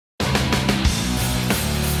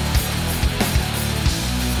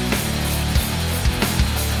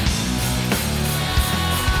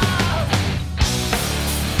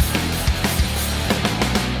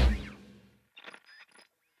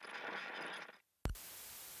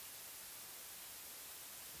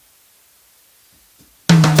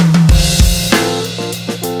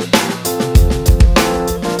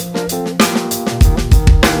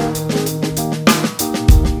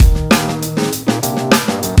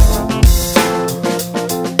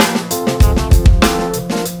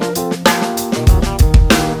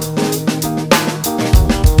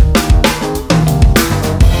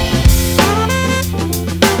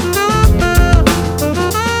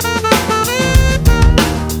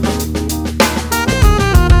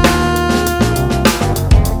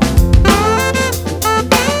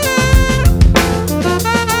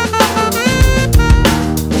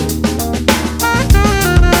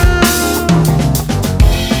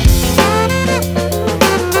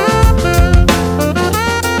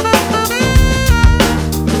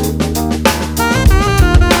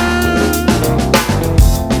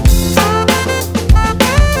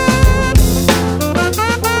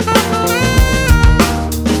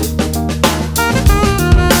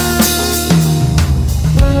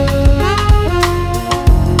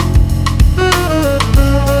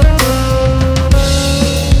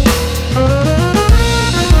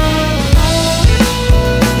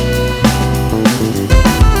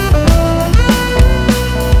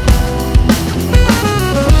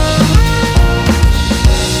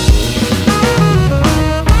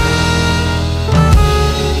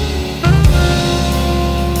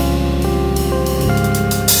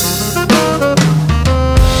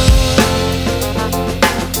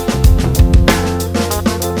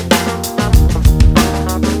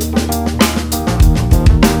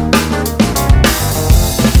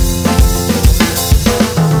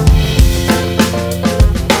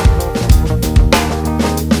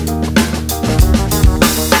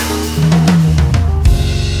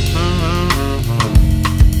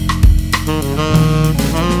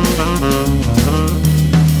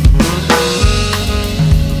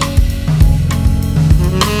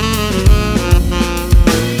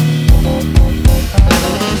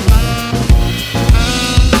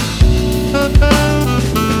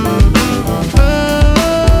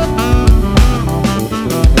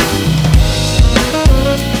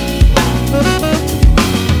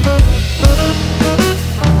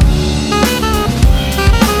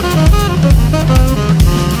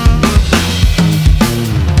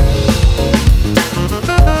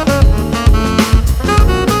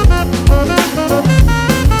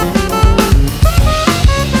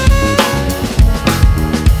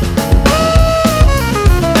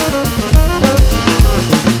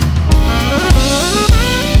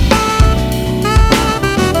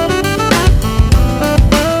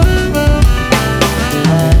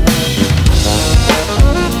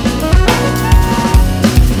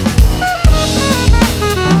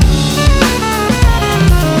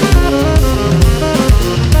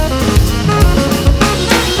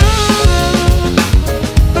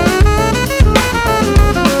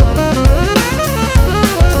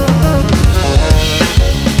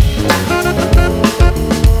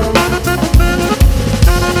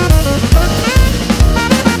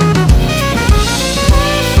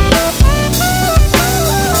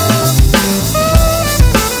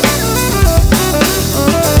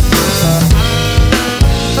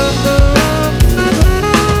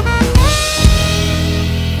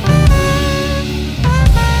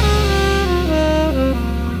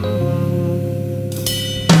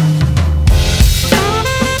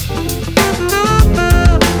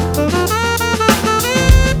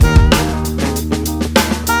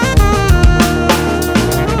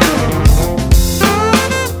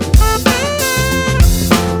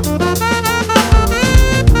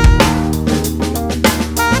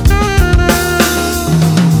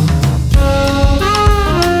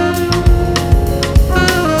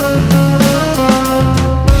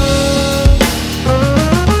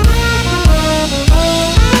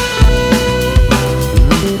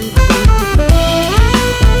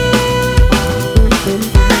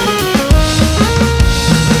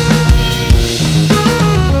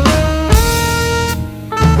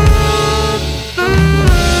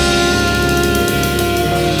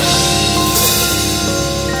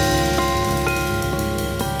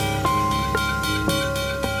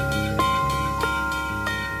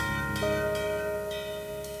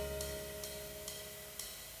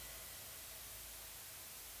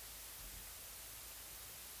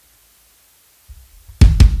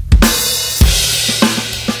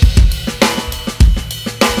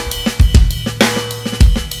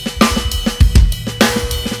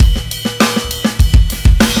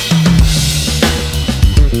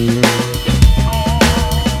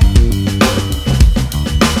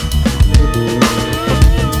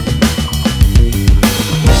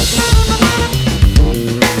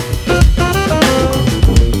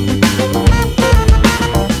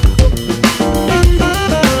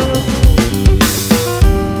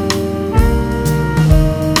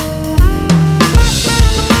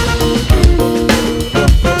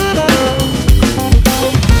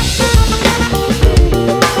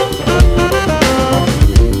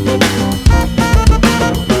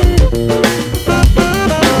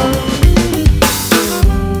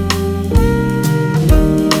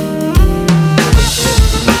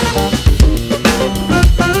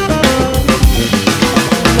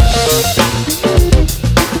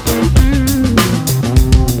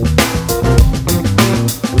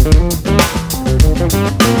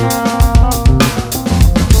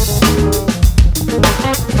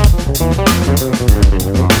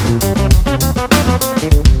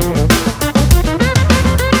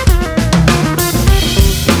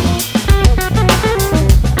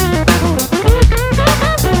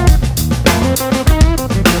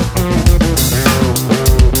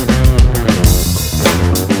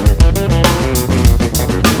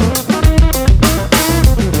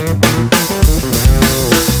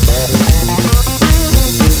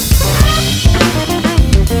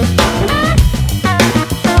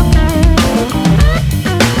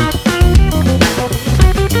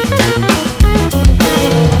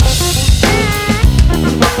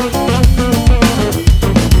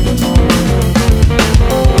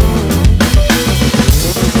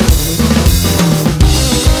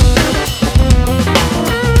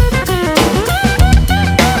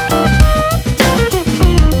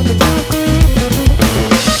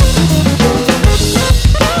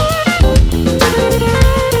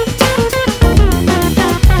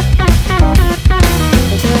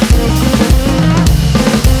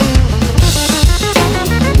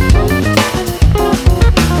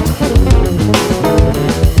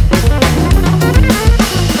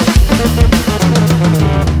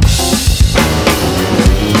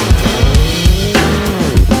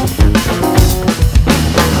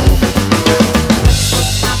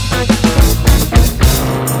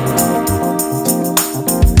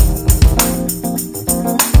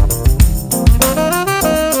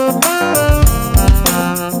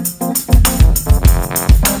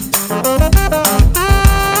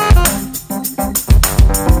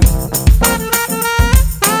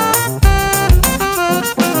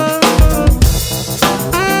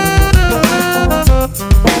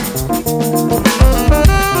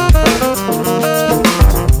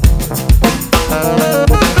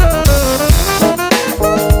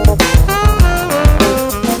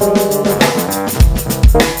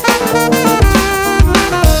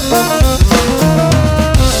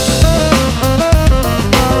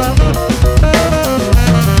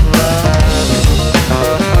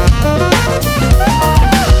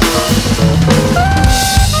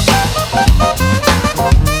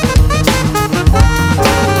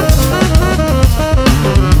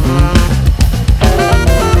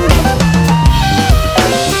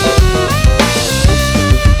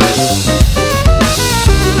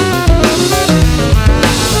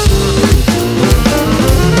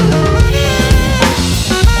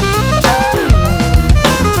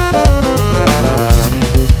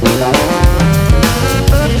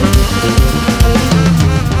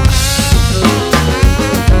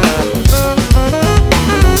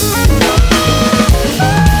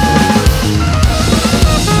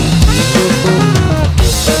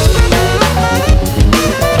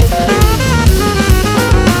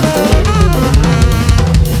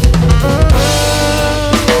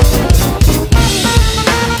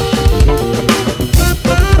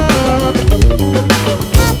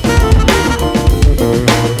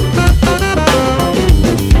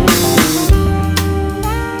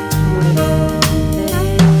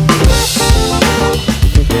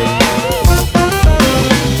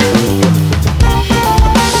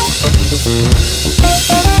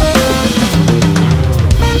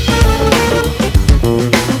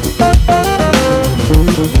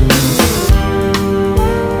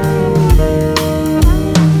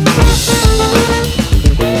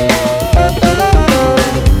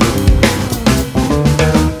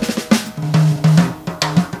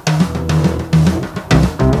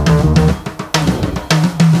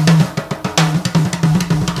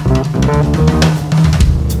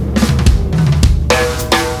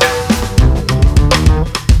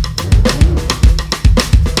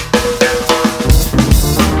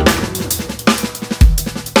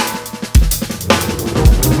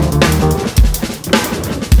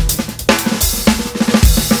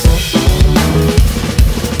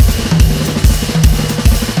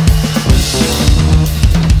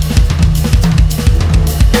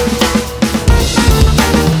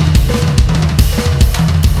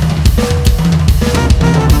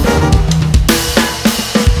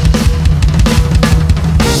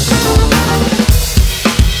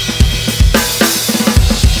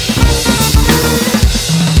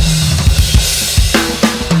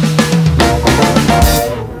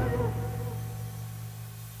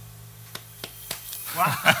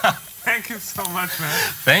you so much, man.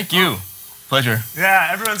 Thank you. Pleasure. Yeah,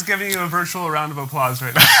 everyone's giving you a virtual round of applause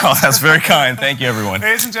right now. Oh, that's very kind. Thank you, everyone.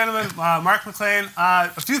 Ladies and gentlemen, Mark McLean, a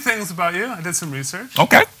few things about you. I did some research.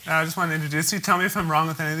 Okay. I just want to introduce you. Tell me if I'm wrong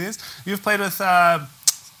with any of these. You've played with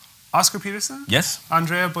Oscar Peterson? Yes.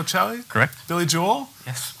 Andrea Bocelli? Correct. Billy Joel?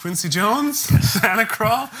 Yes. Quincy Jones? Yes. Santa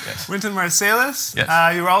Crawl? Yes. Wynton Marsalis?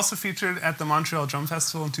 Yes. You were also featured at the Montreal Drum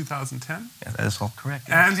Festival in 2010. Yeah, that is all correct.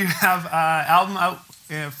 Yes. And you have an album out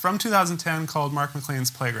from 2010 called Mark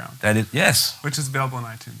McLean's Playground. That is, yes. Which is available on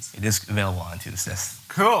iTunes. It is available on iTunes, yes.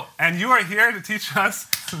 Cool. And you are here to teach us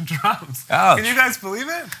some drums. Ouch. Can you guys believe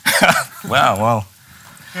it? Wow, well.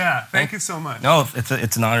 Yeah, thank you so much. No,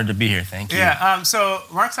 it's an honor to be here. Thank you. Yeah, so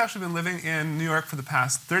Mark's actually been living in New York for the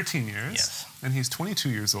past 13 years. Yes. And he's 22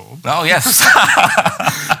 years old. Oh, yes.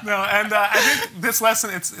 No, and I think this lesson,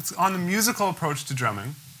 it's on the musical approach to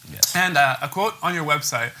drumming. Yes. And a quote on your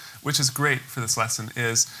website, which is great for this lesson,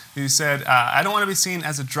 is you said, I don't want to be seen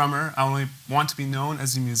as a drummer. I only want to be known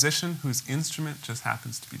as a musician whose instrument just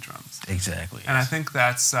happens to be drums. Exactly. Yes. And I think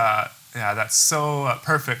that's, that's so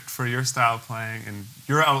perfect for your style of playing and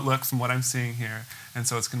your outlook from what I'm seeing here. And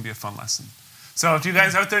so it's going to be a fun lesson. So if you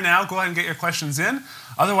guys out there now, go ahead and get your questions in.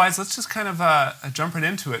 Otherwise, let's just kind of jump right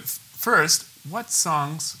into it. First, what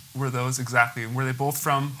songs were those exactly? Were they both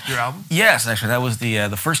from your album? Yes, actually, that was the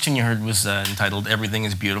first tune you heard was entitled "Everything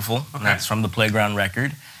Is Beautiful," okay. And that's from the Playground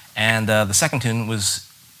record. And the second tune was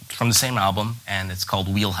from the same album, and it's called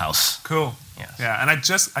 "Wheelhouse." Cool. Yes. Yeah, and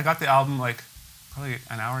I got the album like probably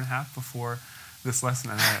an hour and a half before this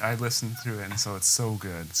lesson, and I listened through it, and so it's so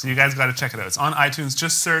good. So you guys got to check it out. It's on iTunes.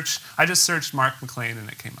 I just searched Mark McLean, and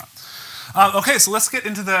it came up. Okay, so let's get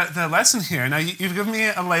into the lesson here. Now, you've given me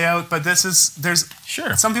a layout, but there's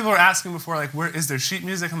sure. Some people were asking before, like, is there sheet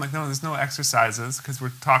music? I'm like, no, there's no exercises, because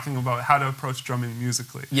we're talking about how to approach drumming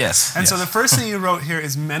musically. Yes. And so the first thing you wrote here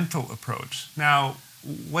is mental approach. Now,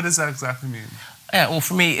 what does that exactly mean? Yeah, well,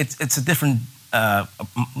 for me, it's a different.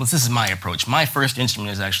 This is my approach. My first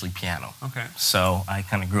instrument is actually piano. Okay. So I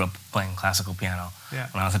kind of grew up playing classical piano. Yeah.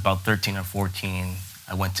 When I was about 13 or 14,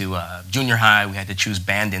 I went to junior high. We had to choose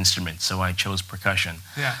band instruments, so I chose percussion.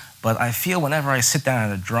 Yeah. But I feel whenever I sit down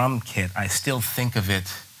at a drum kit, I still think of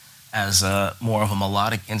it as more of a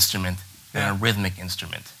melodic instrument than a rhythmic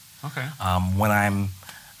instrument. Okay. When I'm,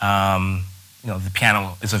 the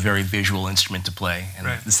piano is a very visual instrument to play, and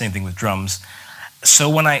the same thing with drums. So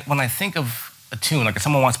when I think of a tune, like if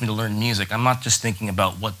someone wants me to learn music, I'm not just thinking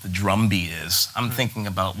about what the drum beat is. I'm thinking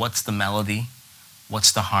about what's the melody,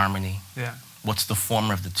 what's the harmony, what's the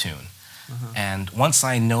form of the tune. And once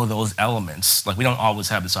I know those elements, like we don't always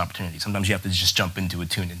have this opportunity. Sometimes you have to just jump into a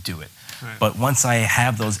tune and do it. Right. But once I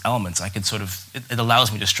have those elements, I could sort of, it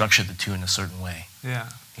allows me to structure the tune a certain way. Yeah.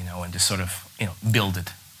 And just sort of, build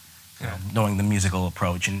it, knowing the musical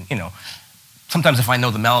approach. And, sometimes if I know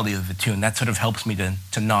the melody of the tune, that sort of helps me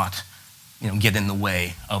to not, get in the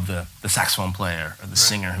way of the saxophone player or the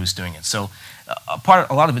singer who's doing it. So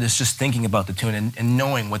a lot of it is just thinking about the tune and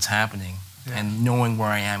knowing what's happening and knowing where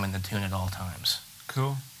I am in the tune at all times.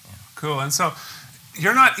 Cool. Yeah. Cool. And so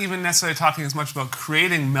you're not even necessarily talking as much about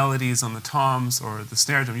creating melodies on the toms or the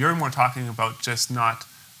snare drum. You're more talking about just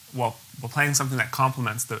playing something that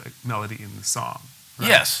complements the melody in the song. Right?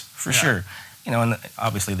 Yes, for sure. And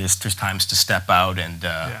obviously there's times to step out, and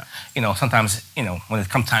sometimes when it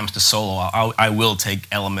comes times to solo, I will take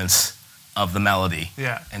elements of the melody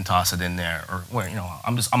and toss it in there, or where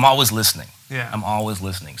I'm always listening. Yeah. I'm always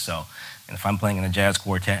listening. So, and if I'm playing in a jazz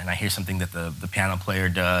quartet and I hear something that the piano player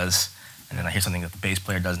does, and then I hear something that the bass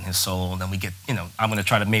player does in his solo, and then we get I'm going to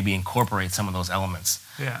try to maybe incorporate some of those elements.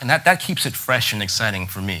 Yeah. And that keeps it fresh and exciting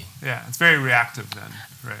for me. Yeah, it's very reactive then,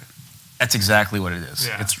 right? That's exactly what it is.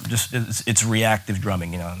 Yeah. It's reactive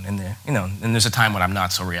drumming, and there's a time when I'm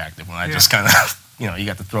not so reactive, when I just kind of, you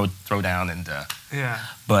got to throw down and.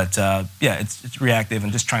 But it's reactive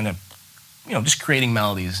and just trying to, just creating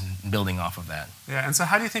melodies and building off of that. Yeah, and so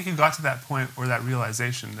how do you think you got to that point or that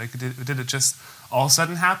realization? Like, did it just all of a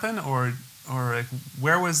sudden happen, or like,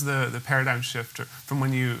 where was the paradigm shift from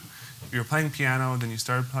when you were playing piano, then you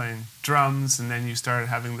started playing drums, and then you started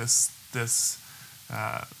having this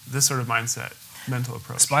sort of mindset, mental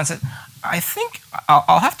approach? This mindset, I think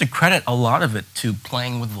I'll have to credit a lot of it to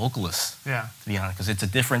playing with vocalists. Yeah. To be honest, because it's a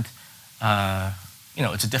different,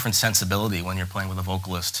 it's a different sensibility when you're playing with a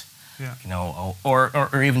vocalist. Yeah.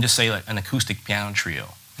 Or even just say like an acoustic piano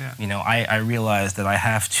trio. Yeah. I realize that I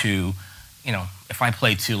have to, if I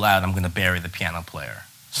play too loud, I'm going to bury the piano player.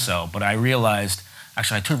 So, but I realized,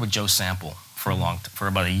 actually, I toured with Joe Sample for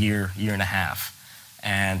about a year and a half,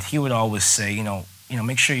 and he would always say,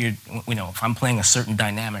 make sure if I'm playing a certain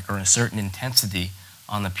dynamic or a certain intensity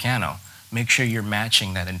on the piano, make sure you're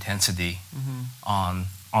matching that intensity on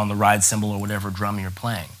the ride cymbal or whatever drum you're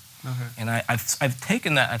playing. Okay. And I've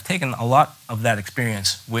taken a lot of that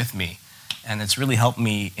experience with me, and it's really helped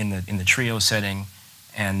me in the trio setting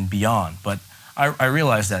and beyond. But I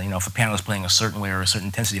realized that, you know, if a piano is playing a certain way or a certain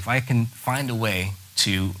intensity, if I can find a way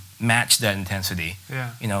to match that intensity,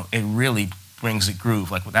 you know, it really brings a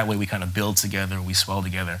groove. Like that way, we kind of build together, we swell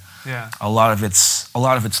together. Yeah. A lot of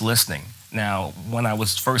it's listening. Now, when I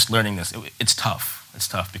was first learning this, it's tough. It's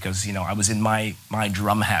tough because, you know, I was in my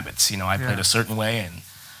drum habits. You know, I played a certain way, and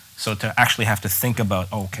so to actually have to think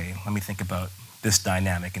about, okay, let me think about this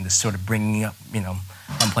dynamic and just sort of bringing up, you know,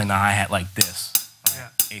 I'm playing the hi-hat like this,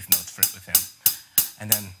 eighth notes with him, and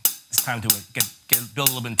then it's time to build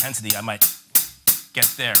a little bit of intensity. I might get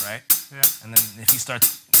there, right? Yeah. And then if he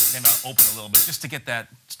starts, maybe I'll open a little bit just to get that,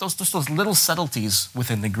 just those little subtleties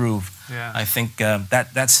within the groove. Yeah. I think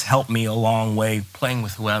that's helped me a long way playing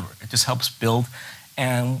with whoever. It just helps build,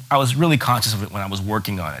 and I was really conscious of it when I was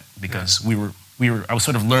working on it because I was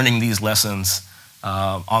sort of learning these lessons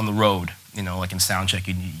on the road. You know, like in sound check,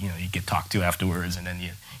 you get talked to afterwards, and then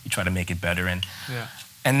you try to make it better. And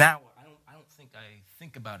now I don't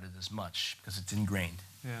think about it as much because it's ingrained.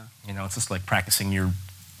 Yeah. You know, it's just like practicing your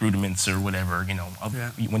rudiments or whatever. You know,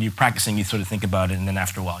 when you're practicing, you sort of think about it, and then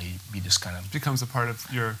after a while, you just kind of becomes a part of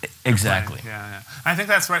your exactly. Your yeah. I think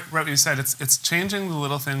that's right. What you said. It's changing the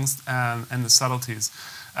little things and the subtleties.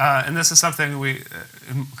 And this is something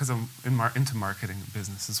because I'm into marketing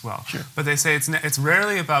business as well. Sure. But they say it's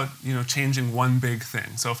rarely about, you know, changing one big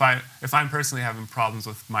thing. So if I'm personally having problems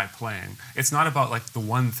with my playing, it's not about like the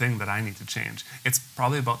one thing that I need to change. It's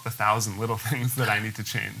probably about the 1,000 little things that I need to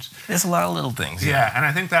change. There's a lot of little things. Yeah, and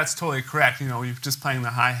I think that's totally correct. You know, you're just playing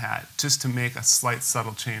the hi-hat just to make a slight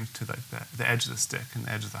subtle change to the edge of the stick and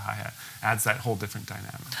the edge of the hi-hat adds that whole different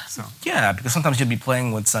dynamic. So yeah, because sometimes you'll be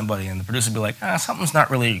playing with somebody and the producer will be like, something's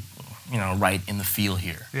not really, you know, right in the feel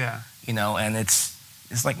here. Yeah. You know, and it's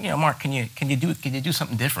like, you know, Mark, can you do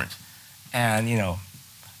something different? And you know,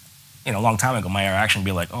 a long time ago, my reaction would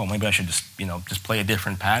be like, oh, maybe I should just play a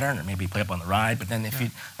different pattern, or maybe play up on the ride. But then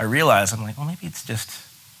I realize, I'm like, well, maybe it's just,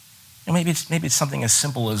 you know, maybe it's something as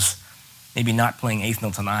simple as maybe not playing eighth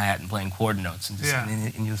notes on the hi-hat and playing quarter notes, and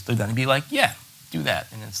and you just do that and be like, yeah, do that,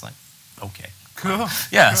 and it's like, okay. Cool.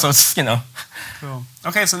 Yeah, cool. So it's, you know. Cool.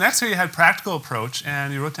 Okay, so next here you had practical approach,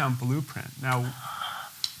 and you wrote down blueprint. Now,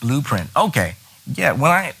 blueprint. Okay. Yeah, when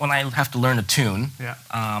I have to learn a tune,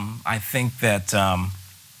 I think that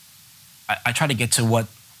I try to get to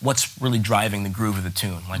what's really driving the groove of the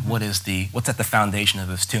tune. Like what's at the foundation of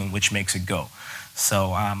this tune, which makes it go.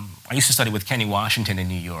 So I used to study with Kenny Washington in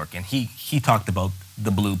New York, and he talked about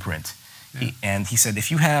the blueprint. Yeah. He said if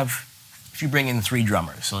you bring in 3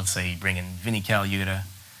 drummers, so let's say you bring in Vinnie Colaiuta,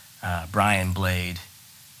 Brian Blade,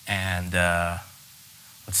 and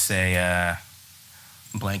let's say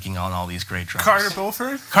I'm blanking on all these great drummers. Carter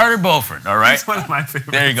Beauford? Carter Beauford, all right? He's one of my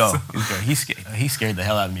favorites. There you go. So. He scared the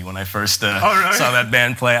hell out of me when I first saw that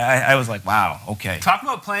band play. I was like, wow, okay. Talk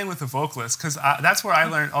about playing with the vocalist, because that's where I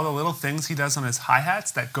learned all the little things he does on his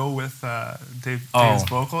hi-hats that go with Dave's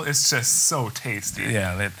vocal. It's just so tasty.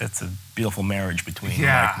 Yeah, that's a beautiful marriage between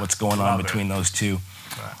like, what's going on between those two.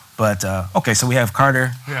 But, okay, so we have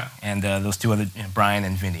Carter and those 2 other, Brian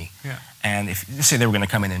and Vinny. Yeah. And if you say they were going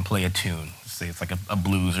to come in and play a tune, say it's like a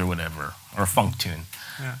blues or whatever, or a funk tune,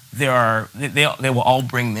 they will all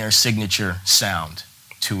bring their signature sound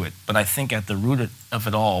to it. But I think at the root of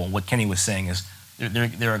it all, what Kenny was saying is there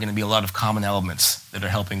are going to be a lot of common elements that are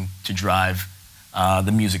helping to drive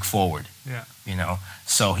the music forward. Yeah. You know,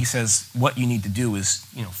 so he says what you need to do is,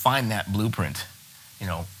 you know, find that blueprint, you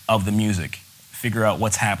know, of the music, figure out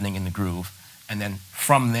what's happening in the groove, and then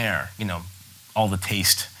from there, you know, all the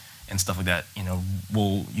taste and stuff like that, you know,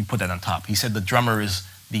 you put that on top. He said the drummer is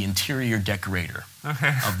the interior decorator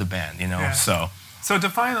of the band, you know. Yeah. So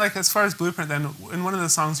define, like, as far as blueprint, then, in one of the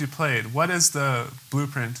songs you played, what is the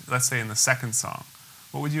blueprint, let's say in the second song?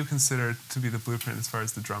 What would you consider to be the blueprint as far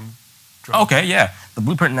as the drum? Okay, yeah. The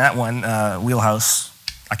blueprint in that one, Wheelhouse,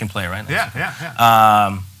 I can play, right?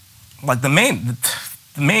 Yeah. Like the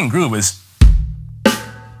main groove is.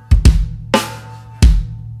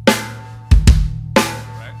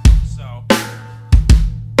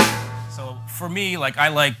 For me, like I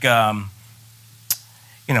like,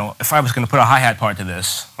 you know, if I was going to put a hi-hat part to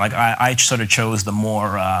this, like I sort of chose the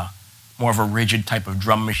more of a rigid type of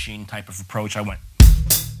drum machine type of approach. I went.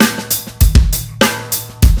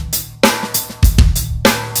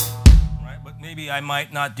 Right, but maybe I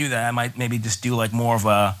might not do that. I might maybe just do like more of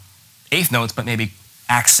a eighth notes, but maybe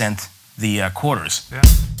accent the quarters. Yeah.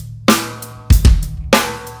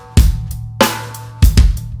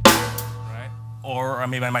 Or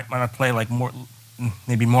maybe I might want to play like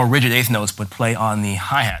maybe more rigid eighth notes, but play on the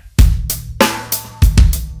hi-hat.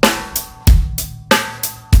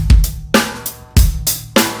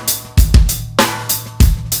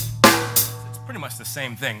 Pretty much the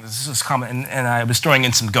same thing. This is common, and I was throwing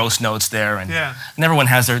in some ghost notes there, and everyone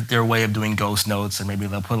has their way of doing ghost notes, and maybe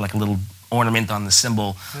they'll put like a little ornament on the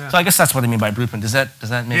cymbal. So I guess that's what I mean by blueprint. Does that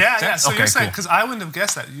make sense? Yeah. So okay, you're saying, because I wouldn't have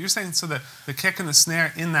guessed that. You're saying so that the kick and the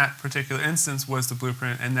snare in that particular instance was the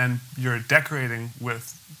blueprint, and then you're decorating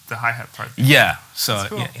with the hi-hat part. Yeah. So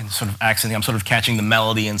cool. in sort of accenting, I'm sort of catching the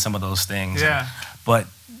melody and some of those things. Yeah. But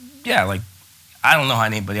yeah, like I don't know how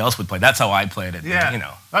anybody else would play. That's how I played it. Yeah, you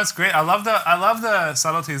know. That's great. I love the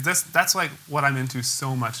subtleties. That's like what I'm into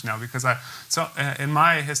so much now, because in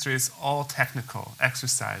my history it's all technical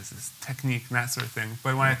exercises, technique, and that sort of thing.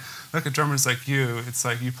 But when I look at drummers like you, it's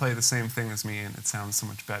like you play the same thing as me, and it sounds so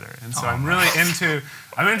much better. And so I'm really into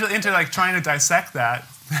like trying to dissect that.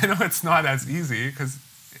 I know it's not as easy because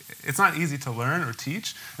it's not easy to learn or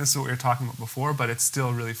teach. This is what we were talking about before, but it's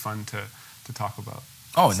still really fun to talk about.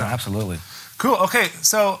 Oh, no, absolutely. Cool. Okay,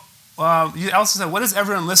 so you also said, what is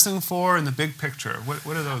everyone listening for in the big picture? What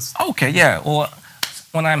are those? Okay, yeah. Well,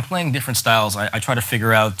 when I'm playing different styles, I try to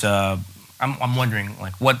figure out. I'm wondering,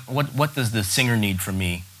 like, what does the singer need from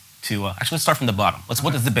me to? Actually, let's start from the bottom.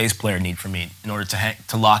 What does the bass player need from me in order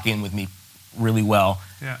to lock in with me really well?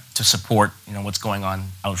 Yeah. To support what's going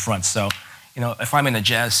on out front. So, if I'm in a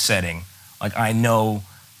jazz setting, like I know,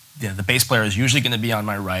 the bass player is usually going to be on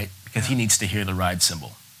my right because he needs to hear the ride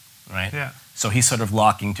cymbal, right? Yeah. So he's sort of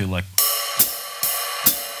locking to like.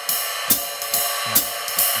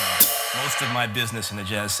 Most of my business in a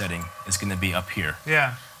jazz setting is going to be up here.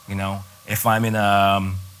 Yeah. If I'm in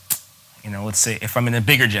let's say if I'm in a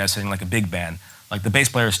bigger jazz setting, like a big band, like the bass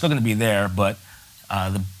player is still going to be there, but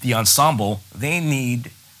the ensemble, they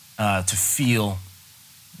need to feel,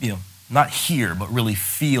 not hear, but really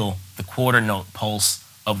feel the quarter note pulse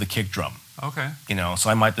of the kick drum. Okay. So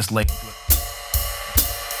I might just lay into it.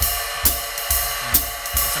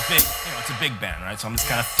 It's a big band, right? So I'm just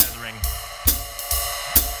kind of feathering.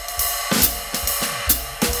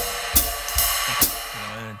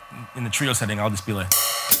 In the trio setting, I'll just be like. It's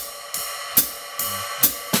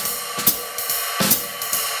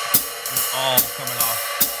all coming off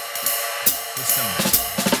the cymbal.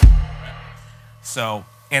 Right? So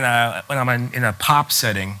when I'm in a pop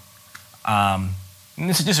setting, and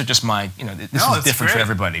these are just my, this is different for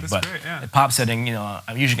everybody, but a pop setting,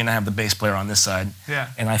 I'm usually going to have the bass player on this side,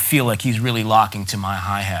 and I feel like he's really locking to my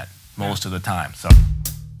hi-hat most of the time. So.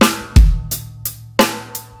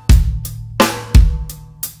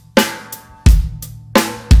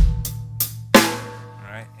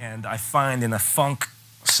 And I find in a funk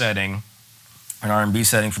setting, an R&B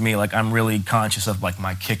setting for me, like I'm really conscious of like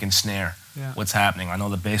my kick and snare, what's happening. I know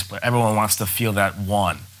the bass player, everyone wants to feel that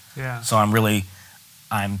one. Yeah. So I'm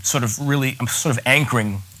sort of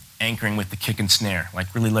anchoring with the kick and snare,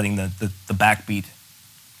 like really letting the backbeat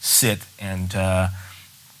sit, and I'm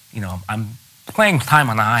playing time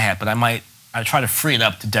on the hi-hat, but I try to free it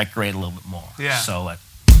up to decorate a little bit more. Yeah. So like.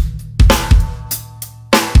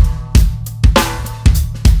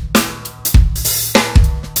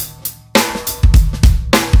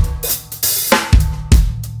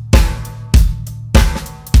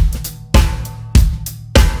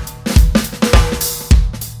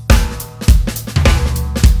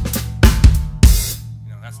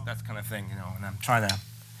 That kind of thing, and I'm trying to,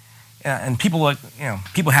 and people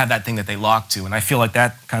people have that thing that they lock to, and I feel like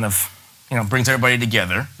that kind of, brings everybody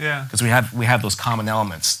together. Yeah. Because we have those common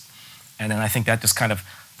elements, and then I think that just kind of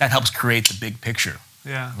that helps create the big picture.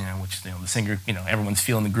 Yeah. Which the singer, everyone's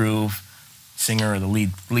feeling the groove, singer or the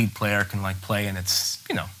lead player can like play, and it's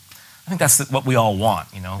I think that's what we all want.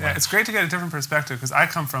 Yeah, like, it's great to get a different perspective because I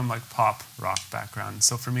come from like pop rock background,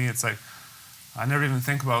 so for me it's like. I never even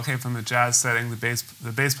think about, okay, from the jazz setting, the bass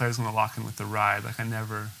player's going to lock in with the ride. Like, I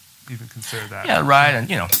never even consider that. Yeah, ride, and,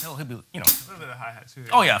 he'll be, A little bit of hi-hat, too.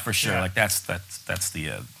 Oh, yeah, for sure. Yeah. Like, that's the,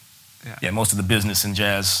 most of the business in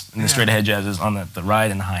jazz, in the straight-ahead jazz is on the ride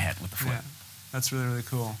and the hi-hat with the foot. Yeah, that's really, really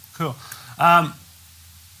cool. Cool.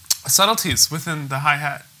 Subtleties within the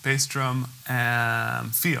hi-hat, bass drum,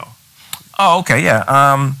 and feel. Oh, okay, yeah.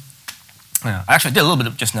 I actually did a little bit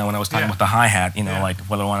of just now when I was talking about the hi-hat, like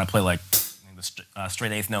whether I want to play, like,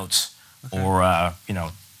 straight eighth notes, or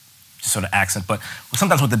just sort of accent. But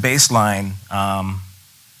sometimes with the bass line,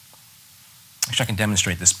 actually I can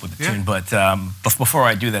demonstrate this with the tune. But before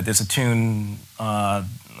I do that, there's a tune I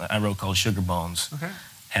wrote called Sugar Bones,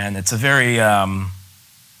 and it's a very the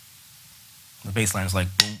bass line is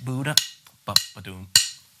like boom boo da ba ba doom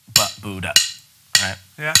ba boo da, right?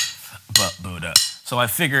 Yeah. but Buddha. So I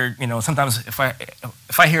figured, you know, sometimes if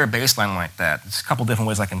I hear a bass line like that, there's a couple different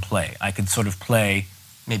ways I can play. I could sort of play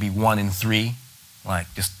maybe 1 and 3,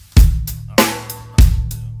 like just.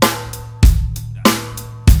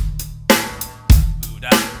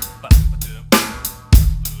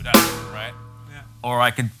 Right? Yeah. Or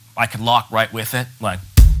I could lock right with it, like.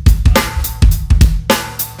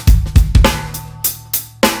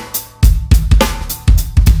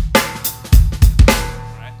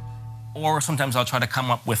 Or sometimes I'll try to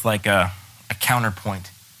come up with like a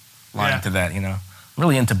counterpoint line to that, you know. I'm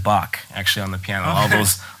really into Bach, actually, on the piano. Okay.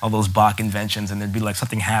 All those Bach inventions, and there'd be like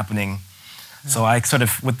something happening. Yeah. So I sort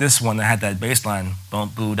of, with this one, I had that bass line,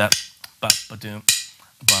 bump boo-da, bump-ba-doom,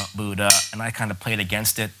 bump boo-da, and I kind of played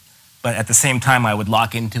against it. But at the same time, I would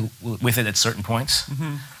lock into with it at certain points.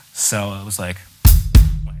 Mm-hmm. So it was like.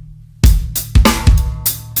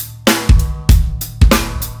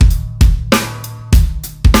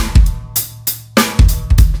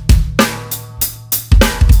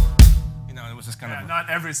 Not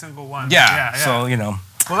every single one. Yeah, so, you know.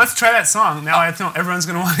 Well, let's try that song. Now I know everyone's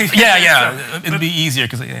going to want to hear it. Yeah, it'd be easier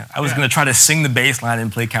because I was going to try to sing the bass line and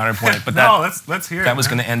play counterpoint, but let's hear it. That was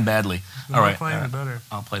going to end badly. All right, playing it better.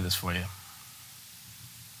 I'll play this for you.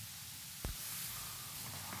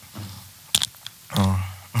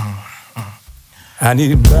 I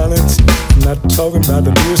need balance. I'm not talking about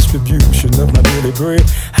the distribution of my daily bread.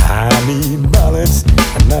 I need balance.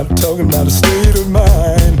 I'm not talking about a state of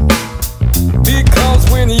mind. Because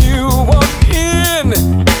when you walk in,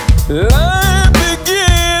 life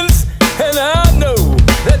begins. And I know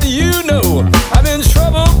that you know I'm in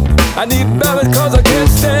trouble. I need balance because I can't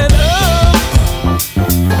stand up.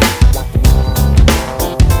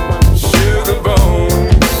 Sugar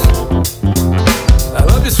bones, I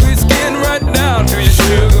love your sweet skin right down to your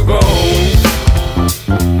sugar bones.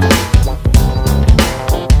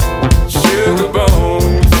 Sugar bones.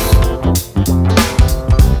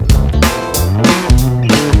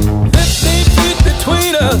 15 feet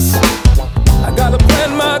between us, I gotta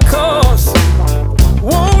plan my course.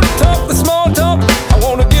 Won't talk the small talk, I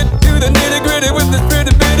wanna get to the nitty gritty with this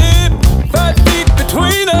pretty bitty. 5 feet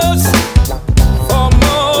between us, 4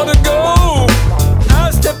 more to go.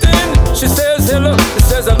 I stepped in, she says hello. She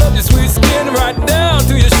says I love your sweet skin right down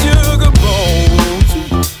to your sugar bones.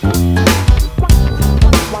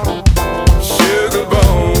 Sugar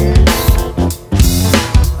bones,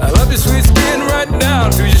 I love your sweet skin right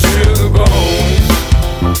down to your sugar bones.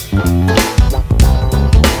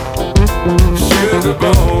 Sugar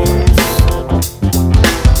bones.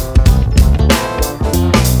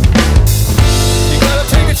 You gotta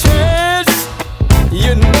take a chance,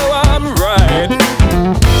 you know I'm right.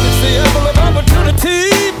 It's the apple of opportunity,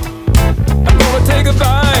 I'm gonna take a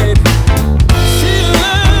bite. She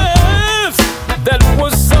laughs, that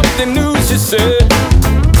was something new, she said.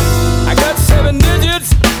 I got 7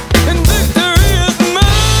 digits, and victory is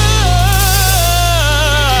mine.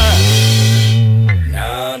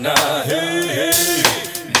 Na na hey hey,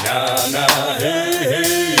 na na hey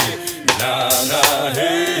hey, na na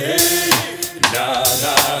hey hey, na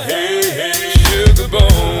na hey hey. Sugar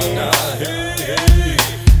bone, na hey hey,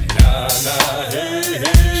 na na hey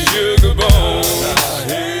hey. Sugar bone, na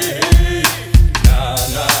hey hey, na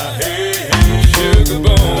na hey hey. Sugar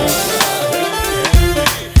bone,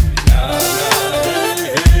 na hey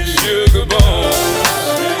hey, sugar bone,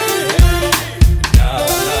 na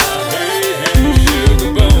hey hey,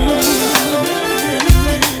 sugar bone, na hey hey, sugar bone,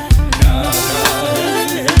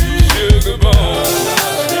 sugar bone.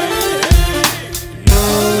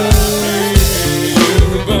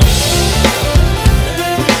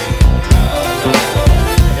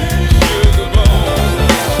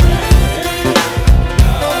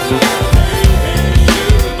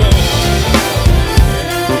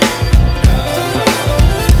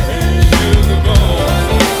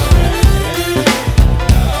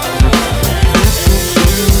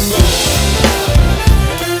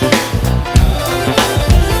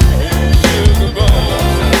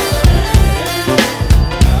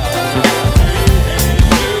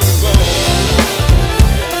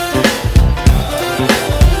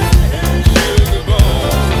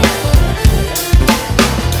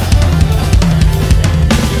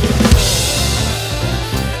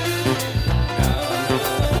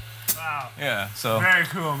 Yeah, so. Very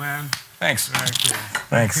cool, man. Thanks. Very cool.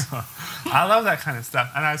 Thanks. I love that kind of stuff.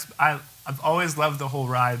 And I've always loved the whole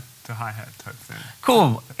ride to hi-hat type thing.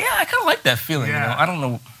 Cool. Yeah, I kind of like that feeling, Yeah. you know. I don't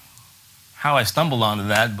know how I stumbled onto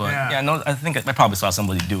that, but Yeah. yeah, no, I think I probably saw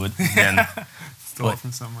somebody do it then. stole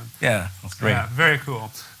from someone. Yeah, that's great. Yeah, very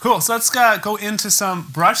cool. Cool. So let's go into some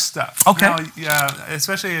brush stuff. Okay. Now,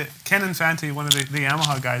 especially Ken Infante, one of the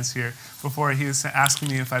Yamaha guys here, before he was asking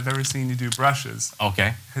me if I've ever seen you do brushes.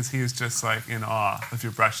 Okay. Because he was just like in awe of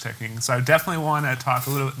your brush technique. So I definitely want to talk a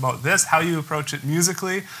little bit about this, how you approach it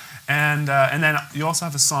musically, and then you also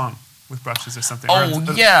have a song with brushes or something. Oh,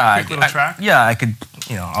 or yeah. quick little track? Yeah, I could,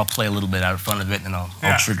 I'll play a little bit out in front of it, and I'll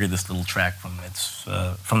trigger this little track from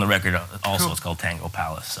the record also. Cool. It's called Tango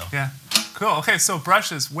Palace. So. Yeah, cool. Okay, so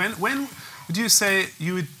brushes. When would you say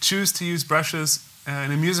you would choose to use brushes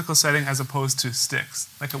in a musical setting as opposed to sticks?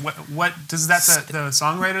 Like, what does that the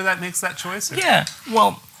songwriter that makes that choice? Or? Yeah,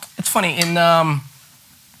 well, it's funny. The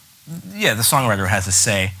songwriter has a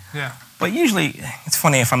say. Yeah. But usually, it's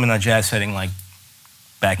funny if I'm in a jazz setting, like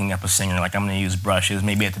backing up a singer, like I'm going to use brushes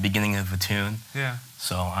maybe at the beginning of a tune. Yeah.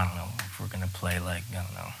 So, I don't know, if we're going to play like,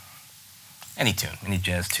 any tune, any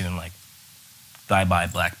jazz tune, like Die Bye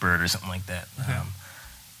Blackbird or something like that. Okay.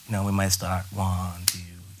 We might start 1, 2,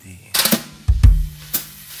 3.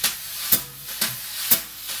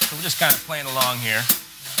 So we're just kind of playing along here.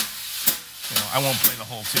 I won't play the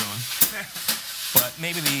whole tune. But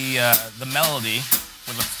maybe the melody,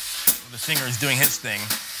 where the singer is doing his thing,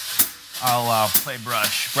 I'll play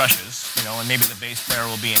brushes, and maybe the bass player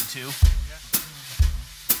will be in 2.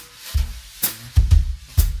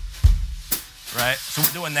 Right? So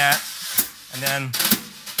we're doing that, and then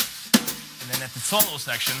at the solo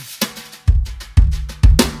section,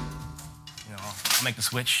 I'll make the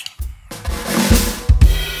switch.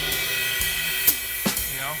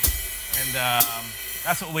 And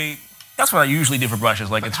that's what I usually do for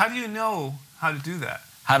brushes. Like, how do you know how to do that?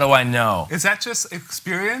 How do I know? Is that just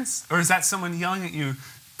experience, or is that someone yelling at you,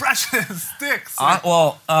 brushes, sticks?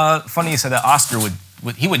 Funny you said that. Oscar would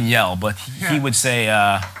yell, but he would say,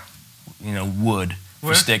 wood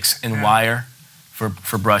for sticks and wire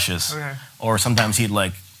for brushes. Okay. Or sometimes he'd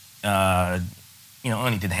like,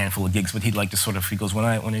 only did a handful of gigs, but he'd like to sort of, he goes,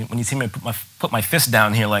 when you see me put my fist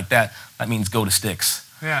down here like that, that means go to sticks.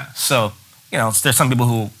 Yeah. So, there's some people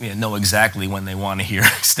who know exactly when they want to hear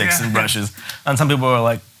sticks and brushes, and some people are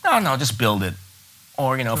like, no, just build it.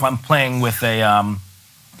 Or if I'm playing with a, I'm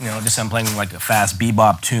playing like a fast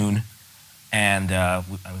bebop tune, and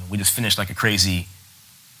we just finished like a crazy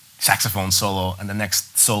saxophone solo, and the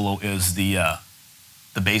next solo is the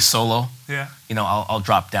bass solo. Yeah. I'll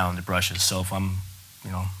drop down the brushes. So if I'm,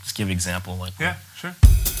 just give an example like. Yeah, sure.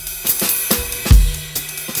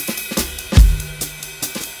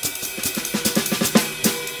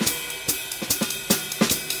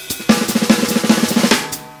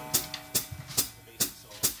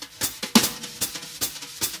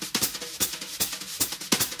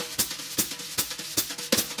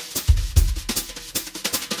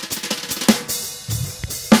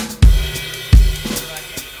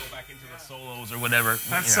 Solos or whatever.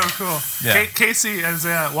 That's so cool. Yeah. Casey is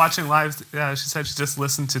watching live. She said she just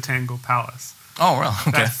listened to Tango Palace. Oh, well,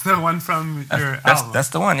 okay. That's the one from your album. That's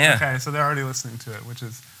the one, yeah. Okay, so they're already listening to it, which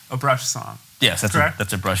is a brush song. Yes,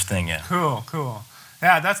 that's a brush thing, yeah. Cool.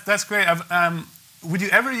 Yeah, that's great. Would you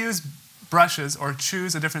ever use brushes or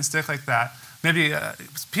choose a different stick like that? Maybe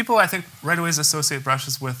people, I think, right away associate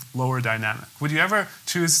brushes with lower dynamic. Would you ever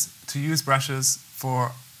choose to use brushes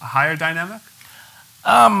for a higher dynamic?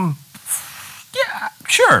 Yeah,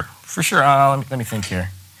 sure, for sure. Let me think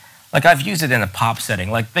here. Like, I've used it in a pop setting.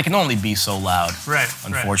 Like, they can only be so loud, right?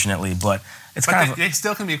 Unfortunately, but it's they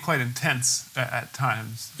still can be quite intense at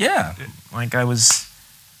times. Yeah, like I was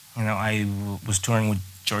touring with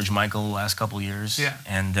George Michael the last couple of years. Yeah,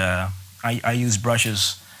 and I used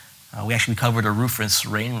brushes. We actually covered a Rufus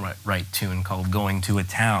Wainwright tune called "Going to a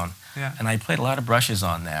Town." Yeah, and I played a lot of brushes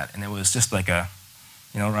on that, and it was just like I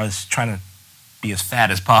was trying to be as fat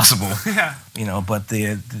as possible. Yeah. But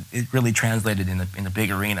it really translated in a big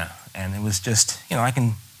arena, and it was just, I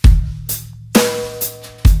can.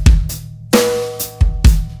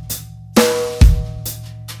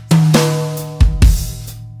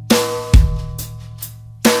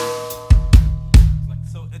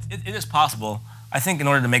 So it is possible. I think in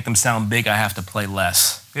order to make them sound big, I have to play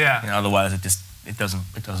less. Yeah. Otherwise, it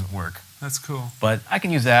doesn't work. That's cool. But I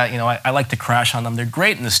can use that. I like to crash on them. They're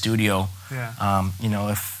great in the studio. Yeah.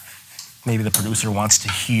 If maybe the producer wants to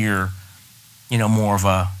hear, more of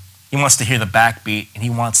he wants to hear the backbeat and he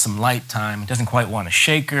wants some light time. He doesn't quite want a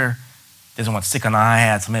shaker. Doesn't want to stick on the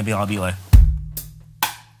hi-hat. So maybe I'll be like,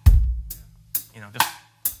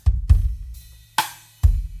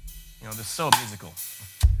 just so musical.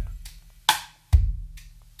 Yeah.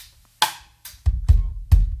 Cool.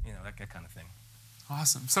 That kind of thing.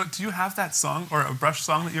 Awesome. So do you have that song or a brush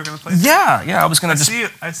song that you're going to play? Yeah. I was going to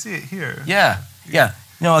I see it here. Yeah.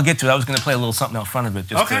 No, I'll get to it. I was going to play a little something out front of it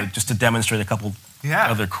just to demonstrate a couple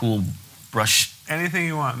other cool brush. Anything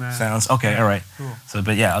you want, man. Sounds. Okay, all right. Cool. So,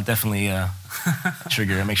 but yeah, I'll definitely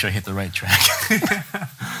trigger and make sure I hit the right track.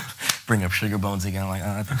 Bring up Sugar Bones again. I'm like,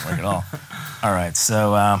 that doesn't work at all. All right,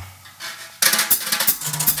 so.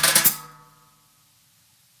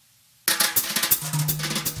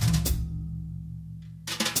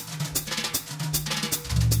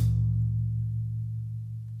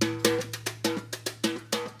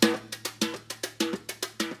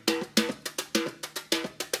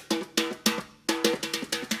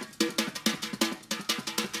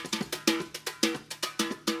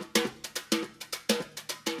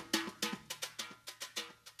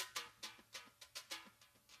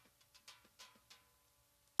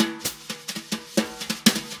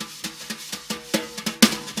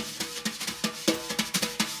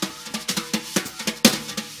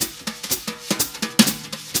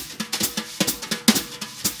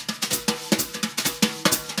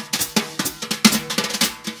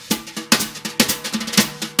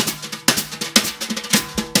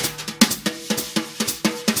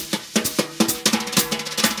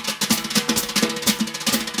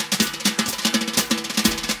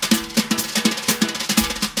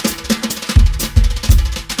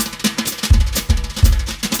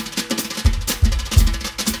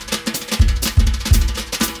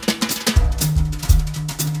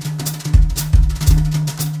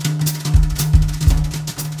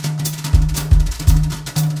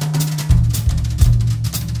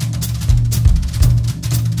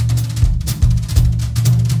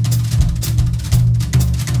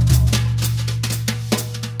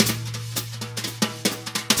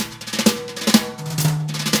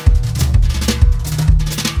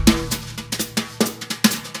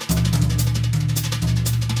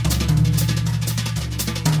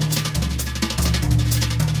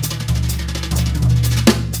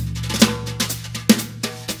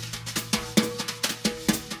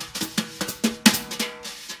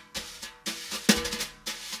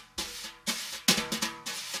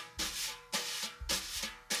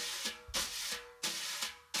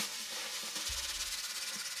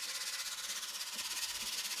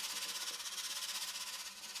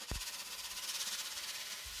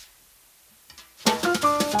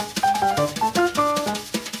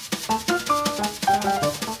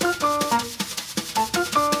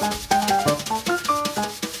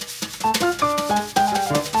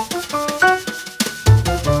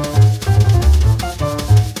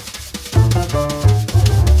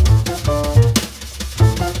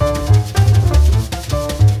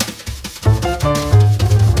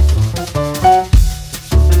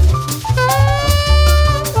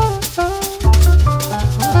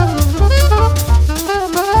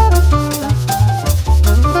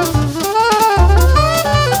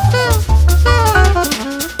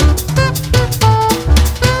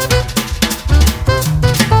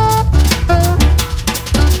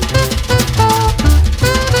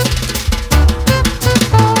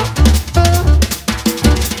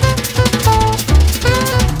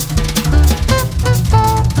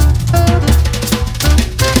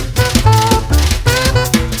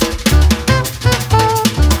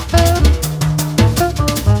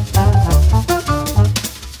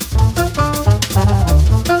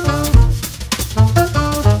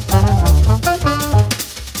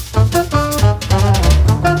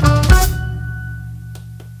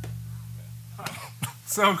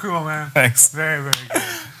 So cool, man. Thanks. Very, very good.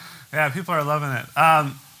 Yeah, people are loving it.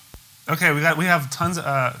 Okay, we have tons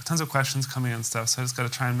of questions coming and stuff, so I just got to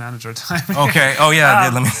try and manage our time. Okay. Oh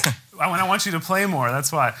yeah. Let me. I want you to play more.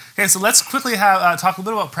 That's why. Okay, so let's quickly talk a little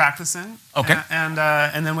bit about practicing. Okay. And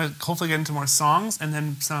then we'll hopefully get into more songs and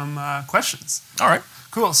then some questions. All right.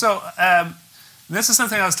 Cool. So this is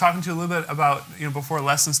something I was talking to you a little bit about, before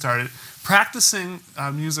lesson started. Practicing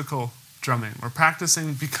musical drumming or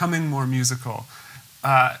practicing becoming more musical.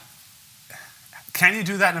 Can you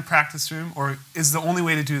do that in a practice room, or is the only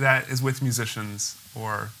way to do that is with musicians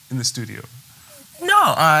or in the studio?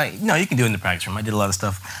 No, you can do it in the practice room. I did a lot of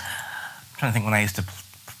stuff. I'm trying to think when I used to,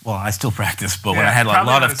 well, I still practice, but when I had a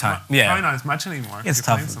lot of time. Probably not as much anymore. It's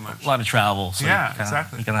tough. So much. A lot of travel. So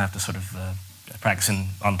exactly. You're going to have to sort of practicing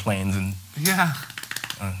on planes and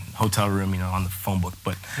hotel room, on the phone book.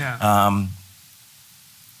 But I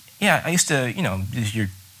used to,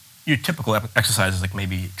 your typical exercises, like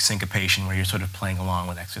maybe syncopation, where you're sort of playing along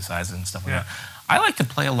with exercises and stuff like that. I like to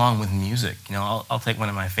play along with music. I'll take one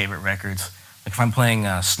of my favorite records. Like if I'm playing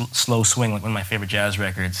slow swing, like one of my favorite jazz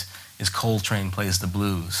records is Coltrane Plays the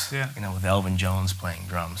Blues. With Elvin Jones playing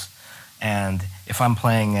drums. And if I'm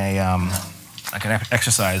playing like an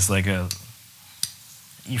exercise, like I'm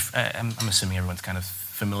assuming everyone's kind of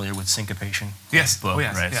familiar with syncopation. Yes. Book,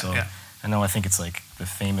 yes. Right. Yeah, So yeah. I think it's like the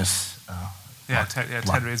famous.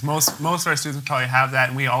 Ted Ray's. Most of our students probably have that,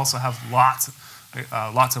 and we also have lots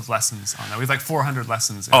of lessons on that. We have like 400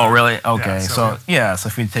 lessons. Oh, really? Okay. Yeah, so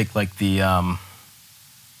if we take like the I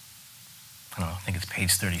don't know, I think it's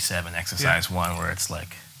page 37, exercise 1, where it's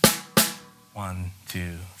like 1,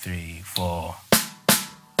 2, 3, 4.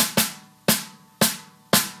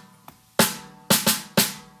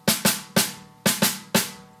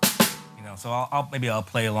 You know, so maybe I'll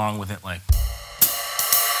play along with it like.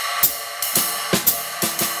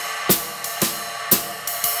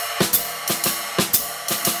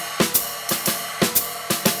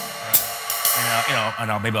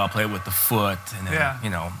 Maybe I'll play it with the foot, and then, you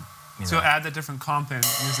know. So add the different comp in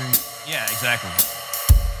using. Yeah, exactly.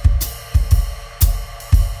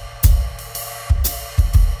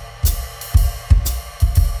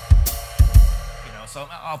 You know, so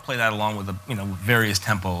I'll play that along with the, various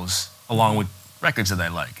tempos, along with records that I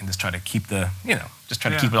like, and just try to keep the, just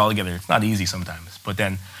try to keep it all together. It's not easy sometimes, but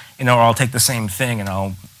then, or I'll take the same thing and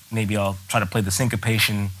I'll try to play the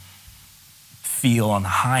syncopation feel on the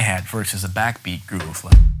hi-hat versus a backbeat groove.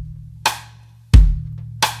 Like.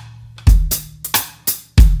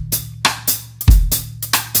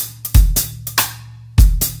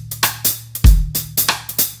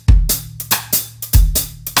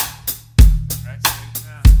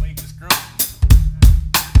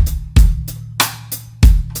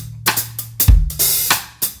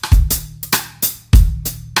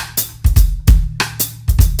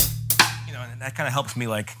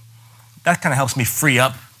 That kind of helps me free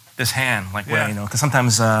up this hand, because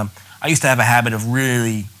sometimes I used to have a habit of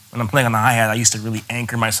really, when I'm playing on the hi-hat, I used to really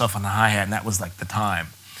anchor myself on the hi-hat, and that was like the time.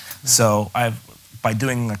 Yeah. So by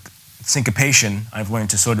doing like syncopation, I've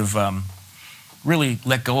learned to sort of really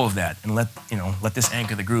let go of that and let this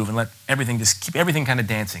anchor the groove and let everything, just keep everything kind of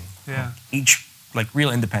dancing. Yeah. Each, like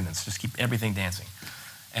real independence, just keep everything dancing.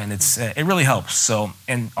 And it really helps. So,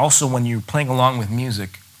 and also when you're playing along with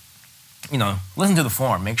music, listen to the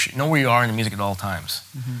form. Make sure know where you are in the music at all times.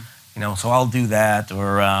 Mm-hmm. So I'll do that,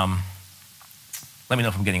 or let me know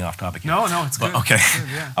if I'm getting off topic here. No, it's good. Okay, it's good,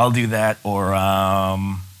 yeah. I'll do that, or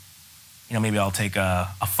maybe I'll take a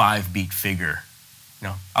 5-beat figure.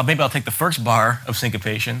 Maybe I'll take the first bar of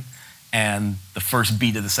syncopation and the first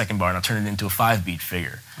beat of the second bar, and I'll turn it into a 5-beat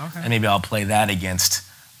figure. Okay. And maybe I'll play that against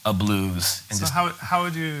a blues. And so how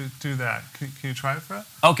would you do that? Can you try it for us?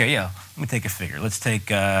 Okay, yeah. Let me take a figure. Let's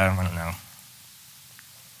take, I don't know.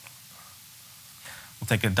 We'll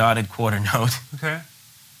take a dotted quarter note. Okay.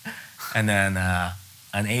 And then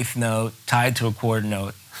an eighth note tied to a quarter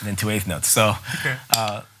note, and then 2 eighth notes. So, okay.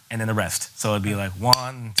 And then the rest. So it'd be like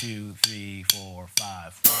 1, 2, 3, 4,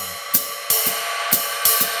 5,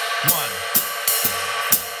 1. 1.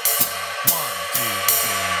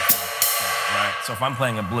 So if I'm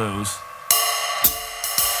playing a blues,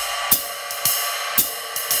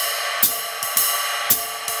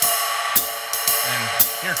 and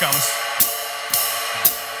here it comes.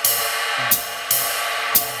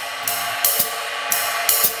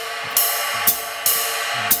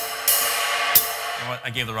 You know what? I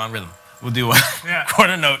gave the wrong rhythm. We'll do a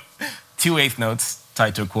quarter note, 2 eighth notes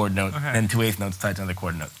tied to a quarter note, then 2 eighth notes tied to another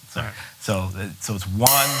quarter note. So, so it's 1, 2, 3, 4,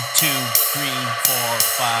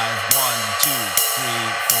 5. 1, 2, 3,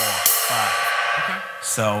 4, 5. Okay.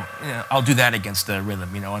 So I'll do that against the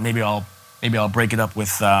rhythm, and maybe I'll break it up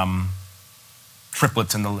with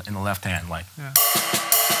triplets in the left hand, like. Yeah.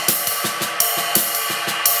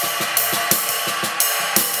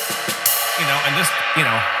 And just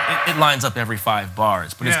it lines up every 5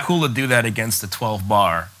 bars, but it's cool to do that against the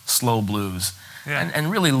 12-bar slow blues,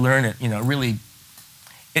 and really learn it. Really,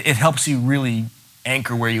 it helps you really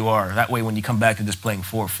anchor where you are. That way, when you come back to just playing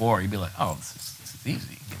 4/4, you'd be like, oh, this is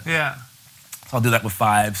easy. Yeah. So I'll do that with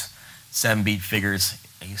 5s, 7-beat figures.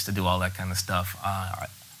 I used to do all that kind of stuff.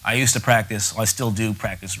 I used to practice. I still do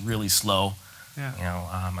practice really slow. Yeah.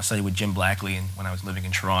 I studied with Jim Blackley when I was living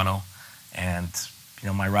in Toronto, and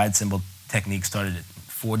my ride cymbal technique started at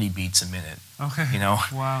 40 beats a minute. Okay.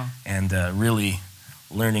 Wow. And really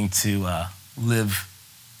learning to live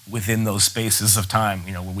within those spaces of time,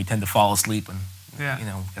 where we tend to fall asleep, and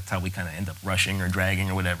that's how we kind of end up rushing or dragging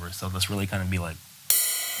or whatever. So let's really kind of be like.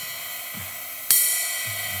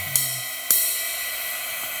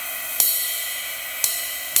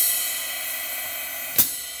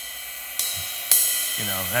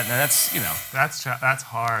 That's That's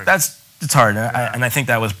hard. It's hard, and I think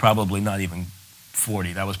that was probably not even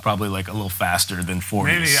 40. That was probably like a little faster than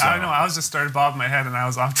 40. Maybe, so. I don't know. I was just started bobbing my head and I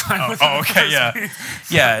was off time. With Okay, yeah.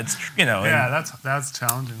 Yeah, it's, you know. Yeah, that's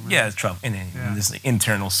challenging. Man. Yeah, it's trouble. And this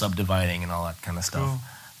internal subdividing and all that kind of stuff. Cool.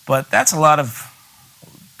 But that was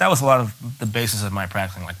a lot of the basis of my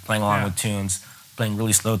practicing, like playing along with tunes, playing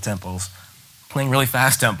really slow tempos, playing really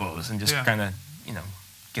fast tempos, and just kind of, you know,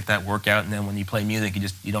 get that workout. And then when you play music,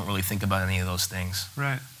 you don't really think about any of those things.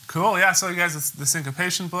 Right. Cool. Yeah. So you guys, it's the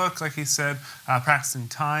syncopation book, like he said, practicing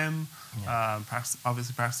time,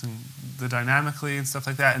 obviously practicing the dynamically and stuff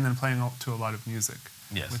like that, and then playing to a lot of music.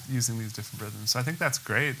 Yes. With using these different rhythms. So I think that's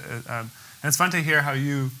great, and it's fun to hear how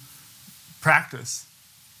you practice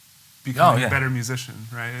becoming a better musician.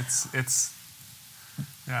 Right. It's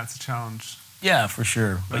a challenge. Yeah, for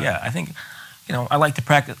sure. But yeah, I think, you know, I like to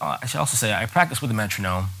practice. I should also say I practice with a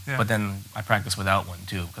metronome, but then I practice without one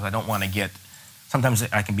too, because I don't want to get. Sometimes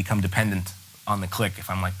I can become dependent on the click if